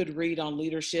read on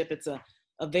leadership. It's a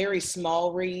very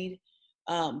small read,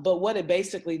 but what it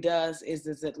basically does is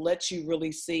it lets you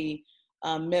really see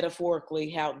metaphorically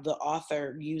how the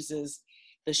author uses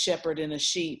the shepherd and a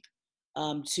sheep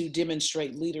to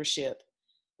demonstrate leadership,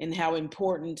 and how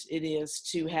important it is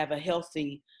to have a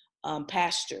healthy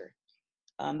pasture.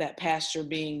 That pasture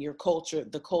being your culture,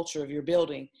 the culture of your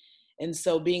building. And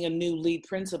so being a new lead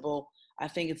principal, I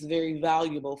think it's very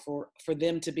valuable for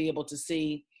them to be able to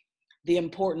see the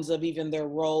importance of even their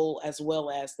role as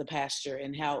well as the pasture,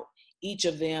 and how each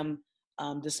of them,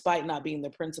 despite not being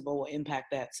the principal, will impact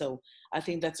that. So I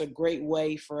think that's a great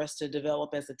way for us to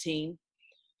develop as a team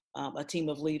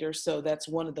of leaders. So that's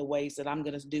one of the ways that I'm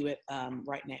going to do it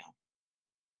right now.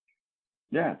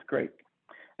 Yeah, it's great.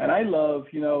 And I love,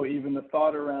 even the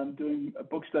thought around doing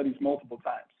book studies multiple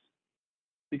times.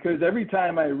 Because every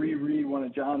time I reread one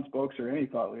of John's books or any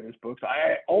thought leaders books,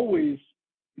 I always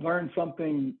learn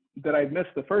something that I'd missed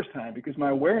the first time because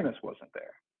my awareness wasn't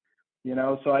there.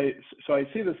 So I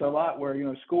see this a lot where,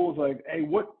 schools like, hey,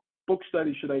 what book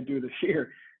study should I do this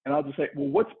year? And I'll just say, well,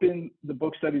 what's been the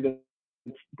book study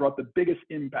that's brought the biggest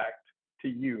impact to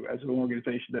you as an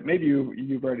organization that maybe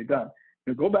you've already done?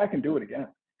 Go back and do it again.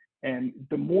 And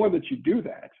the more that you do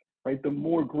that, right, the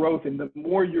more growth and the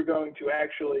more you're going to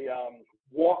actually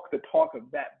walk the talk of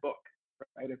that book,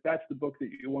 right? If that's the book that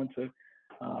you want to,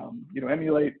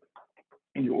 emulate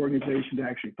in your organization to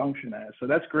actually function as. So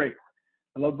that's great.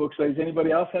 I love book studies.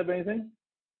 Anybody else have anything?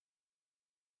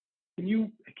 Can you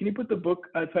put the book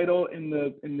title in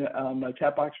the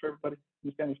chat box for everybody?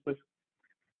 Ms. Dennis, please.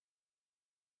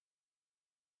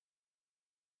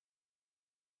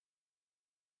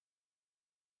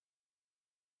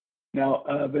 Now,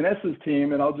 Vanessa's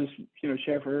team, and I'll just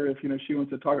share for her if she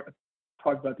wants to talk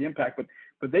about the impact,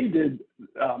 but they did.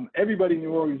 Everybody in the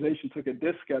organization took a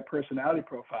DISC personality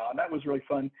profile, and that was really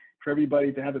fun for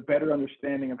everybody to have a better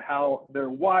understanding of how they're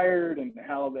wired and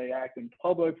how they act in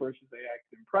public versus they act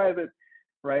in private,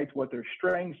 right? What their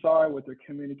strengths are, what their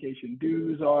communication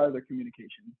do's are, their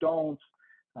communication don'ts,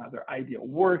 their ideal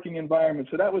working environment.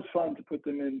 So that was fun to put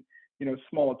them in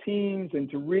small teams and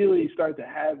to really start to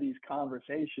have these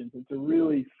conversations and to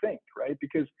really think, right?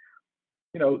 Because,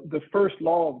 the first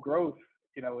law of growth,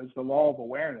 is the law of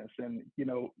awareness. And,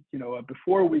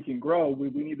 before we can grow, we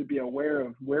need to be aware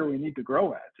of where we need to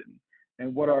grow at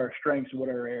and what are our strengths and what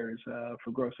are our areas for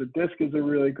growth. So DISC is a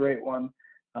really great one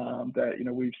that,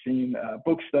 we've seen.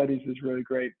 Book studies is really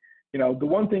great. The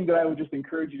one thing that I would just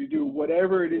encourage you to do,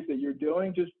 whatever it is that you're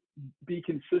doing, just be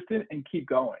consistent and keep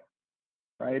going.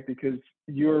 Right? Because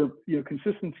your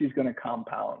consistency is going to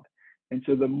compound. And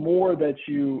so the more that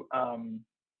you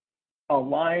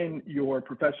align your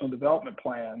professional development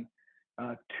plan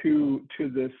to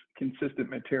this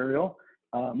consistent material,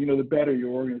 the better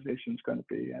your organization is going to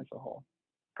be as a whole.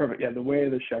 Perfect. Yeah, The Way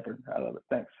of the Shepherd. I love it.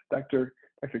 Thanks. Dr.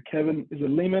 Kevin, is it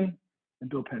Lehman and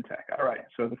Bill Pentak? All right.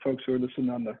 So the folks who are listening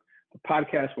on the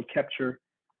podcast will capture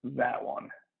that one.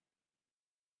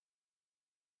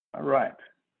 All right.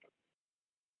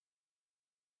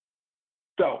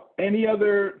 So, any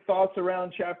other thoughts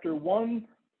around chapter 1?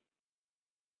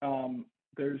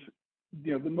 There's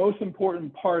the most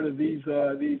important part of these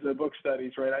book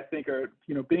studies, right, I think are,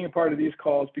 being a part of these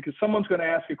calls, because someone's going to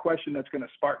ask a question that's going to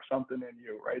spark something in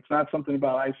you, right? It's not something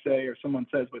about I say or someone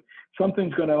says, but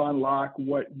something's going to unlock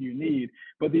what you need.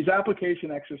 But these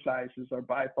application exercises are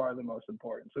by far the most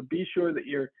important. So be sure that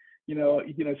you're,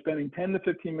 spending 10 to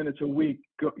 15 minutes a week,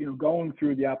 going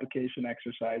through the application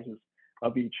exercises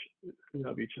of each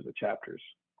of the chapters.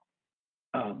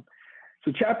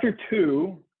 So chapter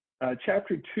two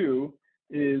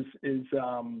is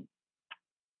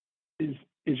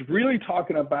really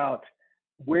talking about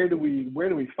where do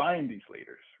we find these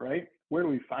leaders, right? Where do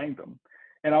we find them?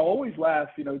 And I always laugh,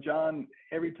 John,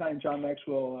 every time John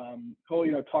Maxwell,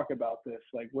 he'll talk about this,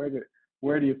 like where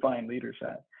do you find leaders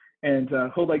at? And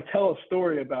he'll tell a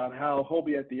story about how he'll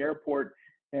be at the airport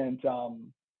and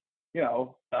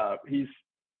he's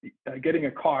getting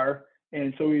a car,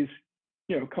 and so he's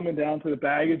coming down to the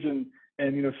baggage, and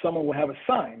someone will have a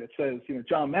sign that says,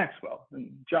 John Maxwell,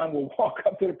 and John will walk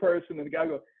up to the person, and the guy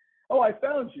goes, "Oh, I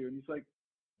found you," and he's like,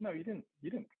 "No, you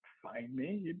didn't find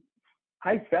me.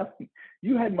 I found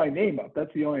you had my name up.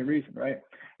 That's the only reason, right?"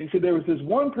 And so there was this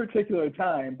one particular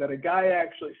time that a guy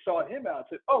actually sought him out,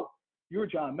 said, "Oh, you're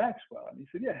John Maxwell," and he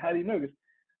said, "Yeah, how do you know?" He goes,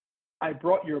 "I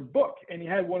brought your book," and he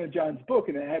had one of John's book,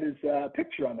 and it had his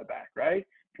picture on the back, right?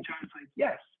 And John's like,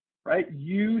 "Yes, right.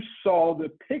 You saw the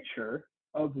picture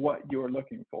of what you're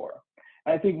looking for."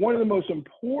 And I think one of the most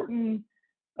important,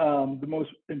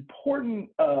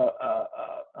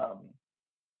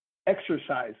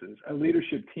 exercises a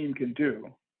leadership team can do,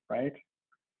 right,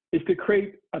 is to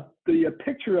create a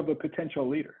picture of a potential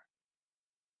leader,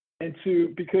 and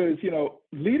because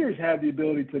leaders have the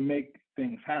ability to make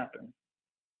things happen,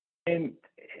 and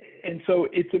so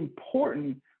it's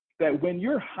important that when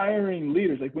you're hiring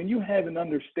leaders, like when you have an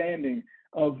understanding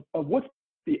of what's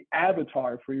the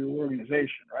avatar for your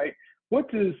organization, right? What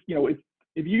does,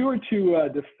 if you were to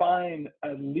define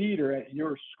a leader at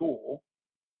your school,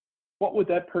 what would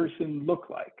that person look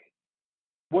like?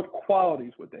 What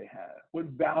qualities would they have? What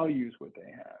values would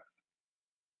they have?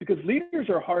 Because leaders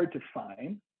are hard to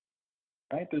find,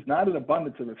 right? There's not an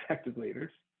abundance of effective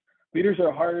leaders. Leaders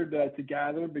are hard to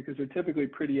gather because they're typically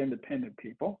pretty independent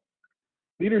people.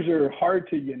 Leaders are hard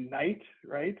to unite,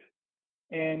 right?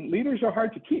 And leaders are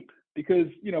hard to keep because,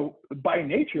 by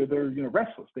nature, they're,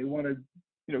 restless. They want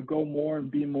to, go more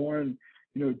and be more and,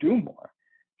 do more.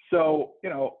 So,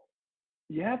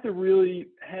 you have to really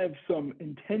have some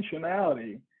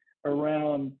intentionality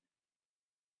around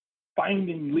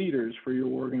finding leaders for your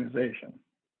organization.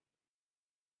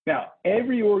 Now,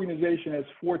 every organization has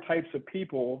 4 types of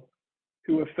people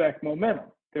who affect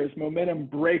momentum. There's momentum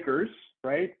breakers,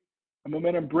 right? And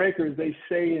momentum breakers, they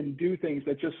say and do things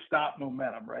that just stop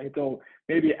momentum, right? They'll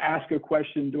maybe ask a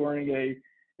question during a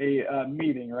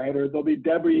meeting, right? Or they'll be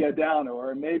Debbie Downer,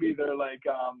 or maybe they're like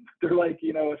a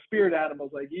spirit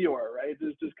animals like Eeyore, right?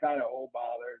 It's just kind of, oh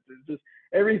bother. It's just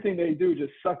everything they do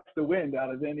just sucks the wind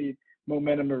out of any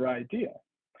momentum or idea,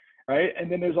 right?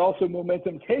 And then there's also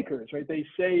momentum takers, right? They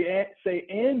say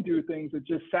and do things that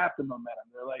just sap the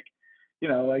momentum. They're like,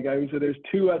 like I said, there's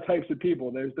 2 types of people.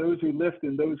 There's those who lift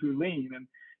and those who lean. And,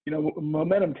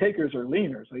 momentum takers are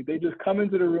leaners. Like they just come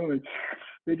into the room and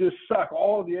they just suck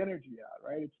all the energy out,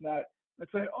 right?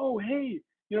 It's like, oh, hey,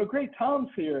 great, Tom's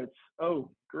here. It's, oh,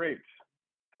 great,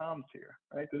 Tom's here,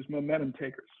 right? There's momentum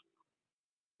takers.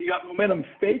 You got momentum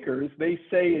fakers. They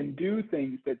say and do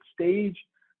things that stage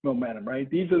momentum, right?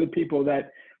 These are the people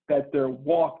that their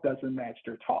walk doesn't match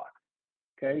their talk.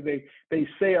 Okay, they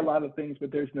say a lot of things,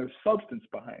 but there's no substance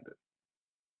behind it.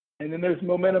 And then there's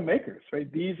momentum makers,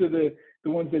 right? These are the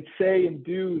ones that say and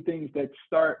do things that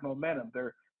start momentum.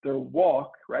 Their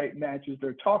walk, right, matches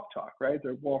their talk, right?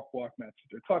 Their walk matches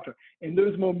their talk. And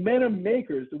those momentum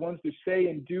makers, the ones who say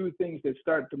and do things that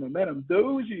start the momentum,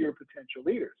 those are your potential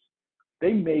leaders.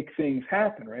 They make things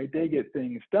happen, right? They get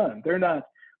things done. They're not,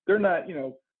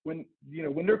 when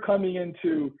they're coming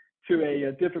into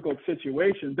a difficult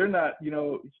situation, they're not,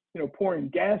 pouring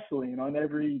gasoline on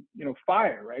every,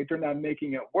 fire, right? They're not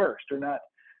making it worse. They're not,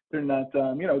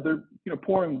 they're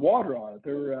pouring water on it.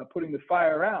 They're putting the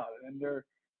fire out, and they're,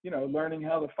 learning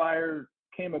how the fire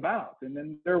came about. And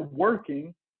then they're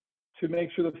working to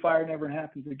make sure the fire never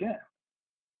happens again.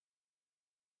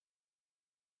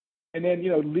 And then,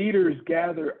 leaders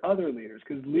gather other leaders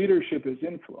because leadership is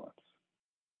influence.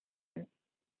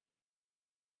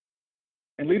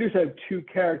 And leaders have 2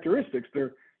 characteristics.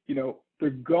 They're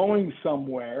going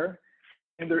somewhere,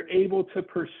 and they're able to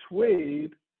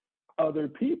persuade other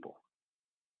people.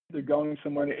 They're going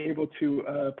somewhere and they're able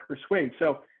to persuade.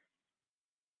 So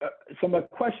some of the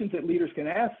questions that leaders can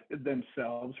ask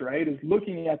themselves, right, is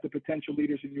looking at the potential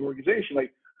leaders in the organization,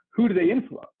 like who do they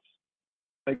influence?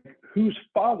 Like who's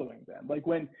following them? Like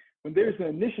when there's an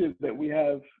initiative that we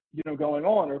have, going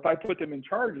on, or if I put them in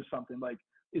charge of something, like,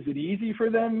 is it easy for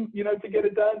them, to get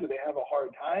it done? Do they have a hard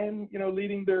time,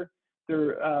 leading their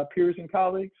peers and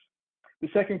colleagues? The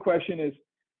second question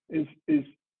is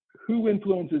who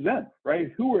influences them,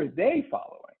 right? Who are they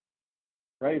following,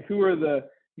 right? Who are the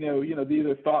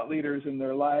either thought leaders in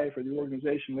their life or the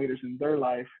organization leaders in their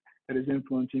life that is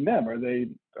influencing them? Are they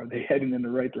heading in the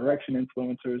right direction,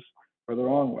 influencers, or the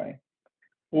wrong way?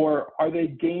 Or are they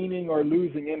gaining or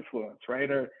losing influence,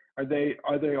 right? Are they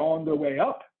on their way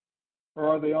up, or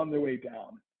are they on their way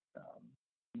down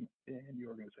in the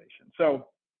organization? So,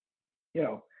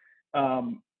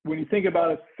 when you think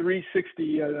about a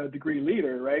 360 degree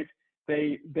leader, right?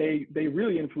 They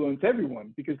really influence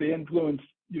everyone, because they influence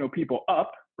people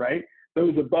up, right?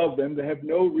 Those above them, they have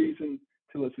no reason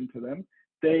to listen to them.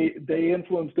 They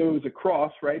influence those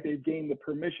across, right? They've gained the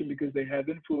permission because they have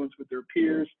influence with their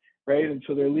peers, right? And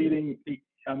so they're leading east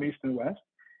and west.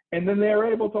 And then they're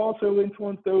able to also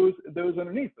influence those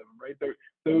underneath them, right?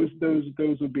 Those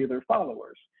would be their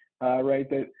followers, right?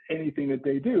 That anything that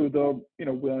they do,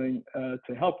 they're willing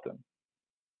to help them,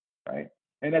 right?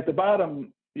 And at the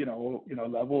bottom,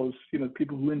 level is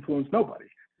people who influence nobody.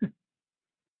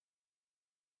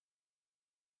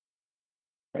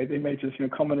 Right? They may just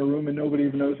come in a room and nobody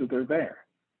even knows that they're there.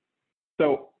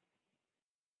 So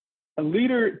a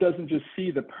leader doesn't just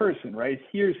see the person, right?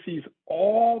 He or sees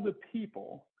all the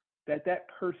people that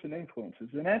person influences,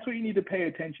 and that's what you need to pay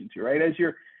attention to, right? As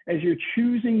you're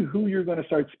choosing who you're going to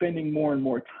start spending more and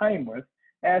more time with,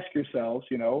 ask yourselves,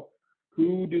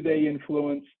 who do they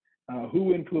influence?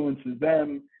 Who influences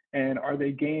them? And are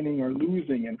they gaining or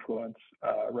losing influence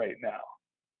right now?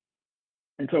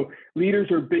 And so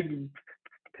leaders are big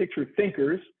picture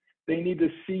thinkers. They need to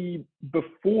see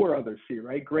before others see,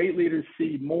 right? Great leaders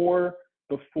see more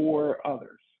before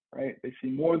others, right? They see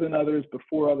more than others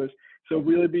before others. So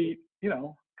really be,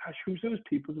 who's those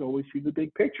people that always see the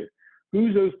big picture?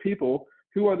 Who's those people?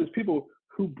 Who are those people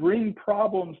who bring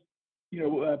problems,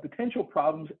 potential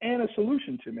problems and a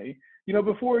solution to me,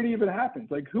 before it even happens?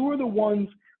 Like, who are the ones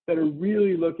that are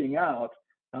really looking out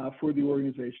for the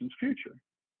organization's future,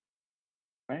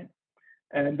 right?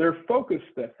 And they're focused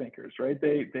thinkers, right?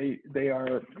 They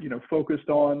are focused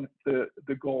on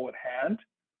the goal at hand.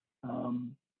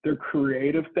 They're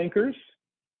creative thinkers.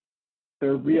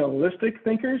 They're realistic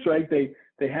thinkers, right?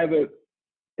 They have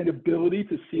an ability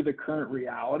to see the current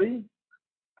reality.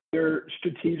 They're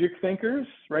strategic thinkers,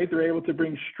 right? They're able to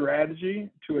bring strategy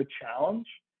to a challenge.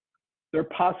 They're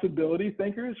possibility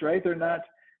thinkers, right? They're not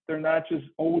just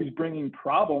always bringing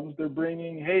problems. They're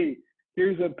bringing, hey,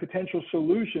 here's a potential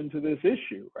solution to this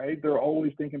issue, right? They're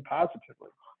always thinking positively.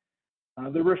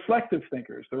 They're reflective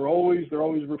thinkers. They're always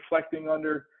reflecting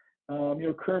under,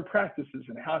 current practices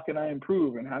and how can I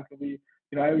improve and how can we,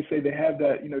 I always say they have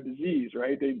that, disease,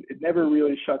 right? It never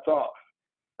really shuts off.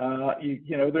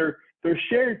 They're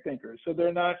shared thinkers. So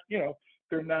they're not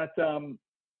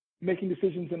making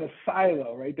decisions in a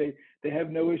silo, right? They have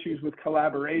no issues with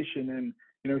collaboration and,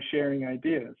 sharing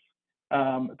ideas.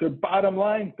 They're bottom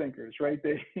line thinkers, right?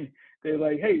 They're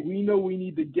like, hey, we know we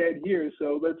need to get here,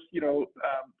 so let's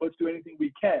do anything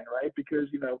we can, right? Because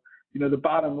the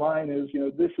bottom line is,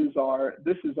 this is our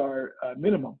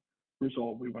minimum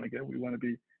result we want to get. We want to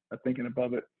be thinking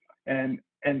above it, and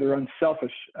they're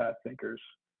unselfish thinkers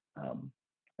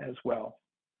as well.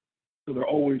 So they're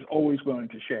always willing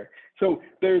to share. So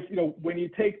there's when you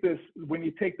take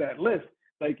that list,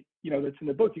 like that's in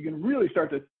the book, you can really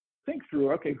start to think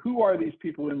through, okay, who are these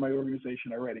people in my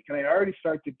organization already? Can I already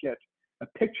start to get a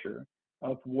picture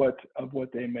of what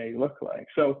they may look like?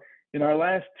 So in our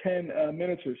last 10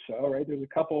 minutes or so, right, there's a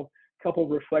couple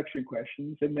reflection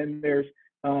questions, and then there's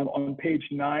on page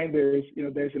 9,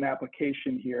 there's an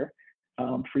application here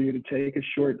for you to take a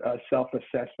short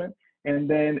self-assessment, and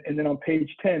then on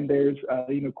page 10 there's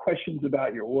questions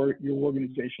about your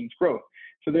organization's growth.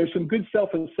 So there's some good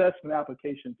self-assessment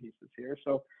application pieces here.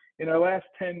 So in our last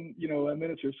 10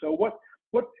 minutes or so, what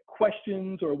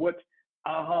questions or what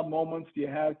aha moments do you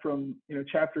have from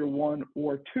chapter 1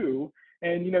 or 2?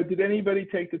 And did anybody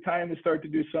take the time to start to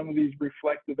do some of these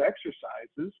reflective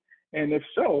exercises? And if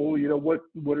so,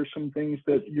 what are some things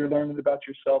that you're learning about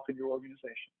yourself and your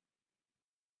organization?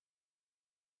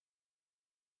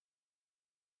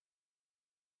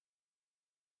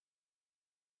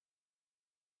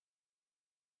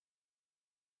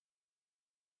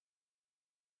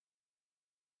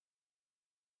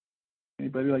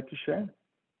 Anybody like to share?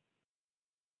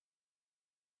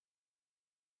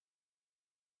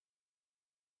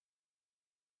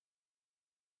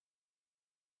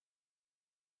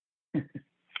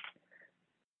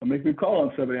 I'll make a call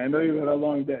on somebody. I know you had a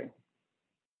long day.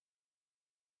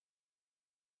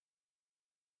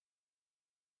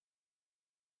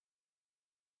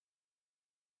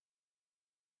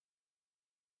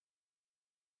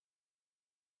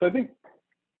 So I think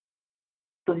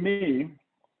for me,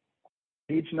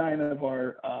 page 9 of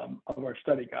our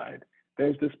study guide,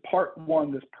 there's this part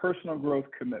 1, this personal growth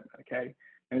commitment, okay?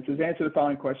 And it says answer the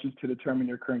following questions to determine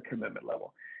your current commitment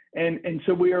level. And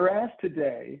so we are asked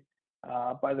today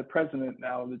by the president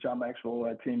now of the John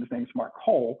Maxwell team, his name's Mark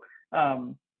Hull.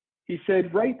 He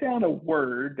said, write down a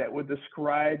word that would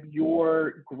describe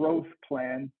your growth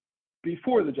plan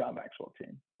before the John Maxwell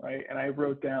team, right? And I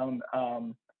wrote down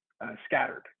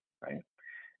scattered, right?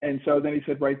 And so then he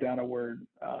said, write down a word,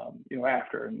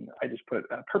 after, and I just put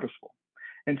purposeful.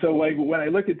 And so like when I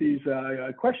look at these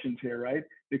questions here, right,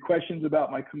 the questions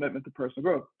about my commitment to personal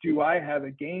growth, do I have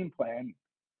a game plan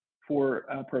for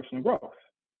personal growth?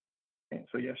 And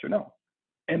so yes or no.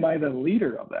 Am I the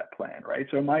leader of that plan, right?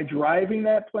 So am I driving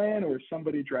that plan, or is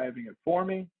somebody driving it for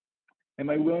me? Am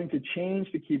I willing to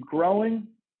change to keep growing?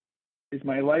 Is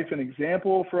my life an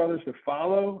example for others to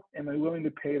follow? Am I willing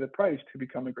to pay the price to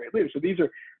become a great leader? So these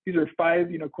are 5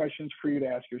 questions for you to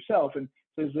ask yourself. And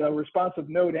says a responsive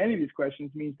no to any of these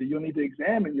questions means that you'll need to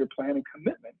examine your plan and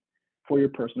commitment for your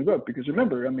personal growth. Because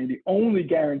remember, the only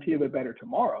guarantee of a better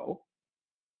tomorrow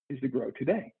is to grow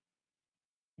today.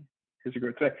 Is to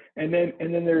grow today. And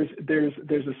then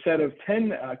there's a set of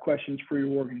 10 questions for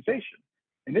your organization.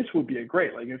 And this would be a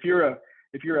great, like if you're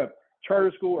a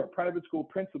charter school or a private school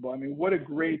principal, what a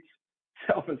great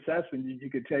self-assessment you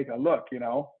could take a look,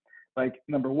 like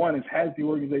number 1 is, has the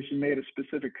organization made a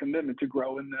specific commitment to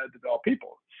grow and develop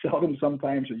people? Seldom,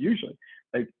 sometimes, or usually.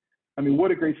 What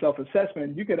a great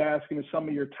self-assessment. You could ask some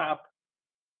of your top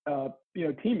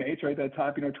teammates, right, that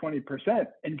top 20%,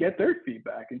 and get their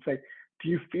feedback and say, do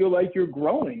you feel like you're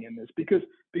growing in this? Because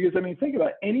think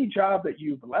about any job that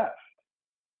you've left.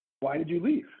 Why did you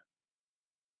leave?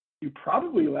 You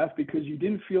probably left because you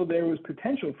didn't feel there was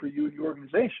potential for you in the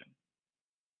organization.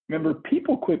 Remember,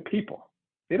 people quit people.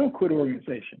 They don't quit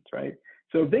organizations, right?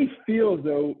 So if they feel as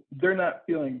though they're not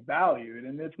feeling valued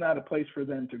and it's not a place for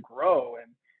them to grow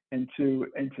and to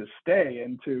stay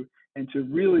and to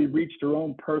really reach their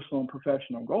own personal and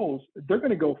professional goals, they're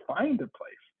going to go find a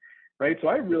place, right? So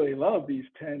I really love these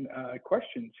 10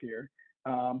 questions here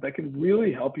that can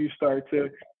really help you start to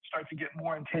get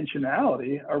more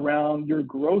intentionality around your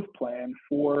growth plan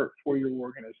for your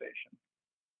organization.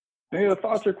 Any other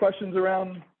thoughts or questions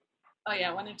around? Oh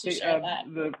yeah, I wanted to share that.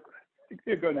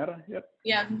 Go, Nata. Yep.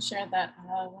 Yeah, I can share that.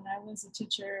 When I was a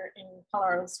teacher in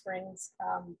Colorado Springs,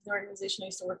 the organization I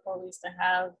used to work for, we used to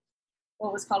have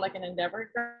what was called like an Endeavor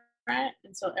grant.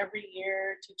 And so every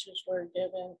year teachers were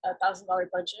given $1,000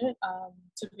 budget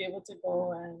to be able to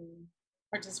go and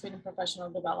participate in professional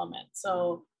development.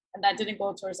 So, and that didn't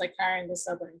go towards like hiring the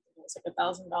sub or anything. It was like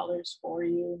 $1,000 for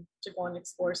you to go and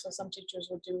explore. So some teachers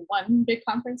would do one big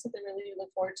conference that they really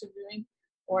look forward to doing,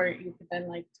 or you could then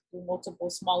like do multiple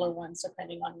smaller ones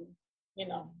depending on,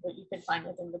 what you could find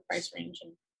within the price range.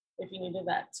 And if you needed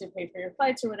that to pay for your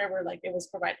flights or whatever, like it was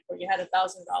provided for. You had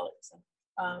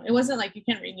 $1,000. It wasn't like you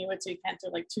can't renew it, so you can't do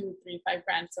like 2, 3, 5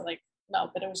 grand. So like,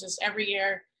 no, but it was just every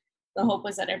year. The hope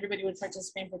was that everybody would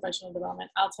participate in professional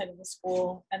development outside of the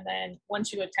school. And then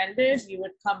once you attended, you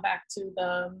would come back to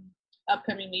the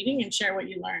upcoming meeting and share what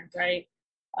you learned, right?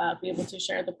 Be able to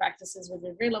share the practices with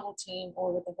your grade level team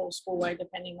or with the whole school-wide,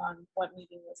 depending on what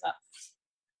meeting was up.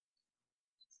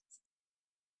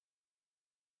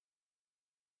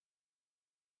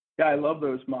 Yeah, I love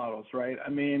those models, right?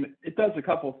 It does a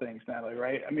couple things, Natalie,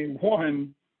 right?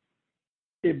 One,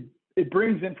 it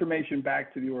brings information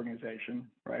back to the organization,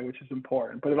 right, which is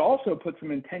important, but it also puts some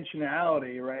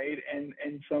intentionality, right, and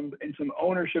some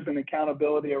ownership and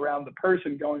accountability around the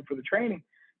person going for the training,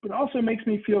 but it also makes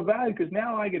me feel valued because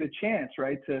now I get a chance,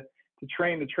 right, to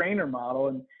train the trainer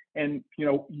model. And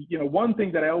one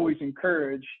thing that I always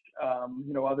encourage,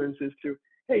 others is to,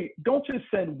 hey, don't just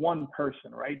send one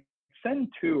person, right? Send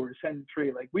 2 or send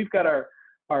 3. Like we've got our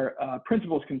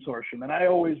principals consortium, and I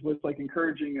always was like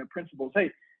encouraging principals,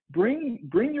 hey, bring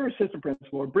your assistant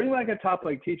principal or bring like a top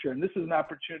like teacher, and this is an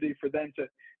opportunity for them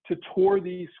to tour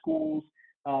these schools,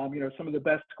 some of the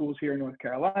best schools here in North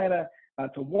Carolina,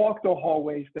 to walk the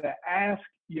hallways, to ask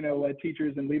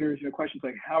teachers and leaders questions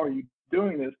like, how are you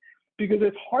doing this? Because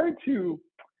it's hard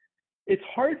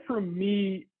for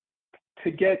me to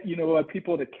get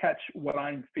people to catch what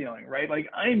I'm feeling, right? Like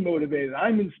I'm motivated,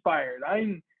 I'm inspired,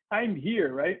 I'm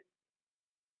here, right?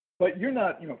 But you're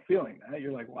not feeling that.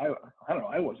 You're like, well, I don't know,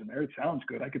 I wasn't there. It sounds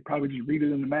good. I could probably just read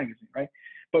it in the magazine, right?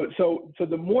 But so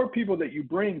the more people that you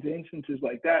bring to instances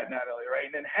like that, Natalie, right,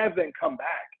 and then have them come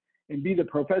back and be the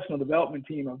professional development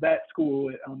team of that school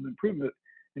improvement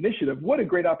initiative, what a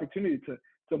great opportunity to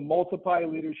multiply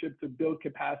leadership, to build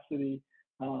capacity.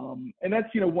 And that's,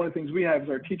 one of the things we have is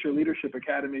our Teacher Leadership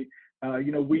Academy.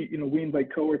 We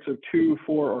invite cohorts of 2,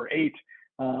 4, or 8.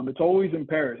 It's always in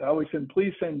pairs. I always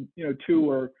please send 2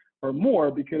 or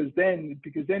more, because then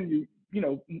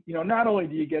you not only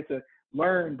do you get to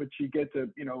learn, but you get to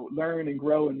learn and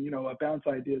grow and bounce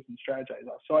ideas and strategize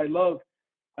off. So I love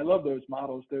those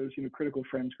models. Those critical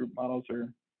friends group models are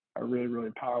really,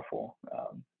 really powerful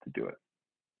to do it.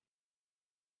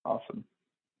 Awesome.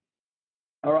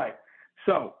 All right.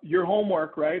 So your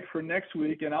homework, right, for next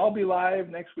week, and I'll be live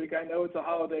next week. I know it's a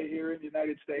holiday here in the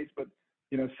United States, but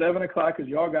 7 o'clock, because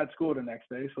y'all got school the next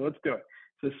day, so let's do it.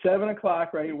 So 7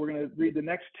 o'clock, right, we're going to read the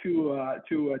next two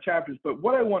chapters. But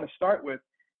what I want to start with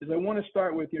is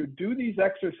do these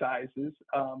exercises,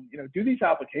 do these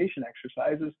application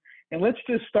exercises, and let's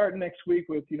just start next week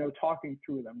with talking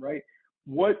through them, right?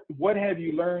 What have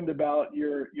you learned about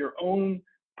your own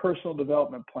personal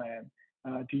development plan?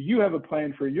 Do you have a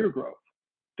plan for your growth?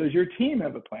 Does your team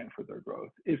have a plan for their growth?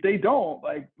 If they don't,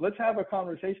 let's have a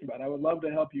conversation about it. I would love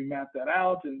to help you map that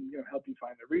out and help you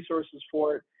find the resources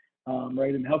for it,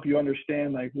 right? And help you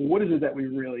understand what is it that we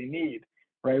really need,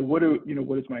 right? What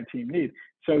does my team need?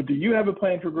 So do you have a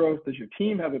plan for growth? Does your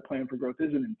team have a plan for growth?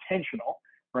 Is it intentional,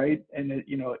 right? And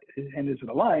and is it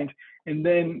aligned? And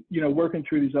then working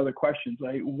through these other questions,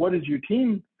 like what does your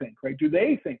team think, right? Do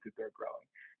they think that they're growing?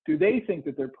 Do they think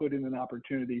that they're put in an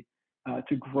opportunity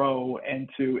to grow and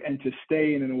to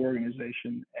stay in an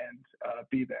organization and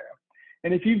be there?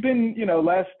 And if you've been,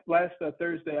 last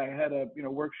Thursday I had a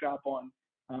workshop on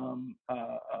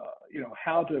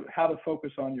how to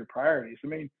focus on your priorities. I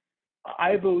mean,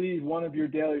 I believe one of your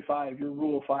daily 5, your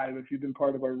rule of 5, if you've been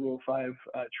part of our rule of 5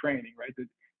 training, right? That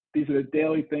these are the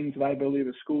daily things that I believe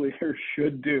a school leader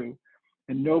should do,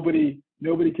 and nobody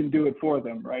can do it for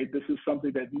them, right? This is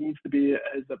something that needs to be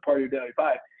as a part of your daily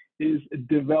 5, is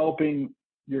developing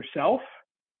yourself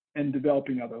and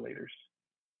developing other leaders,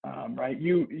 right?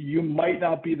 You might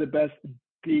not be the best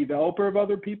developer of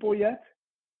other people yet,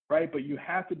 right? But you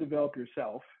have to develop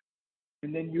yourself.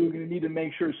 And then you're going to need to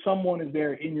make sure someone is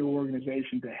there in your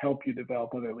organization to help you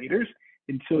develop other leaders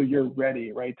until you're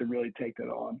ready, right, to really take that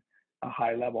on a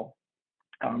high level.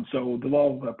 So the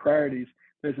law of priorities,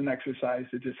 there's an exercise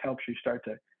that just helps you start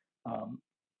to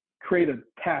create a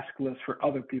task list for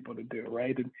other people to do,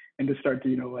 right? And to start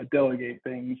to, delegate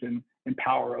things and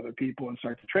empower other people and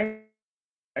start to train,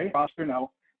 right? Roster,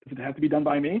 no. Does it have to be done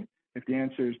by me? If the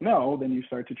answer is no, then you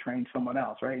start to train someone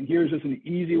else, right? And here's just an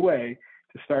easy way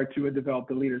to start to develop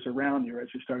the leaders around you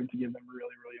as you're starting to give them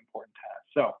really, really important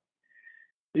tasks. So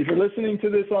if you're listening to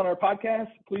this on our podcast,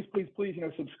 please,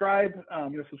 subscribe.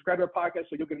 Subscribe to our podcast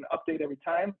so you'll get an update every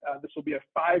time. This will be a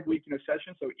 5-week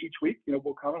session. So each week,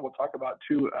 we'll come and we'll talk about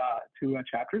two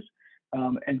chapters.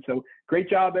 And so great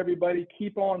job, everybody.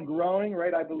 Keep on growing,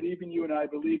 right? I believe in you and I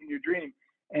believe in your dream.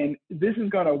 And this is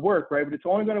going to work, right? But it's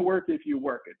only going to work if you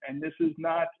work it. And this is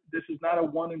not a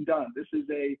one and done. This is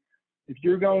if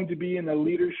you're going to be in the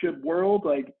leadership world,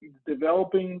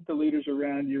 developing the leaders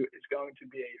around you is going to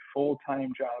be a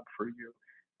full-time job for you.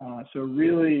 So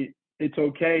really, it's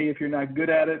okay if you're not good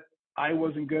at it. I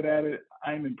wasn't good at it.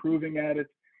 I'm improving at it.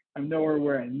 I'm nowhere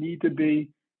where I need to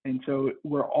be. And so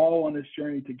we're all on this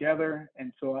journey together.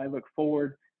 And so I look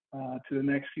forward to the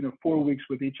next, 4 weeks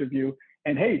with each of you.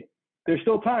 And hey, there's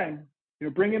still time.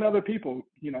 Bring in other people.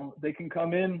 They can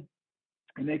come in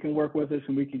and they can work with us,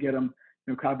 and we can get them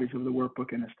copies of the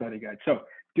workbook and the study guide. So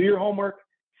do your homework.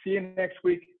 See you next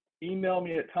week. Email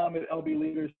me at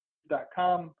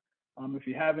tom@lbleaders.com if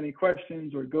you have any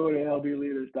questions, or go to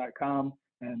lbleaders.com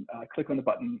and click on the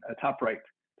button top right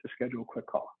to schedule a quick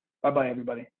call. Bye-bye,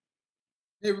 everybody.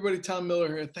 Hey everybody, Tom Miller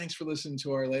here. Thanks for listening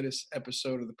to our latest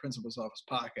episode of the Principal's Office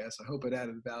podcast. I hope it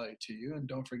added value to you, and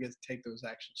don't forget to take those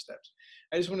action steps.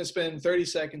 I just want to spend 30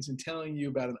 seconds in telling you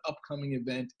about an upcoming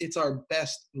event. It's our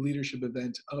best leadership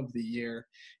event of the year.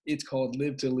 It's called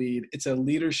Live to Lead. It's a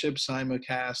leadership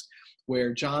simulcast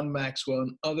where John Maxwell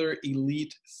and other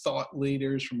elite thought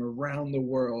leaders from around the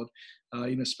world,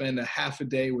 spend a half a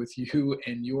day with you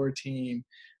and your team,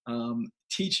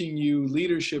 teaching you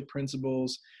leadership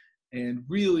principles, and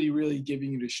really, really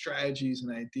giving you the strategies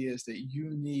and ideas that you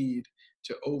need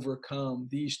to overcome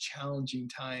these challenging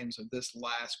times of this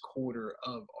last quarter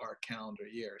of our calendar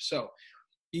year. So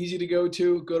easy to go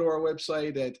to our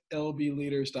website at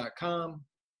lbleaders.com.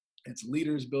 It's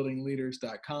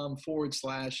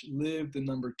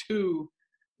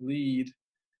leadersbuildingleaders.com/live2lead.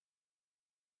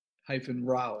 hyphen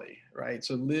Raleigh, right?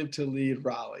 So Live to Lead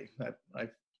Raleigh. I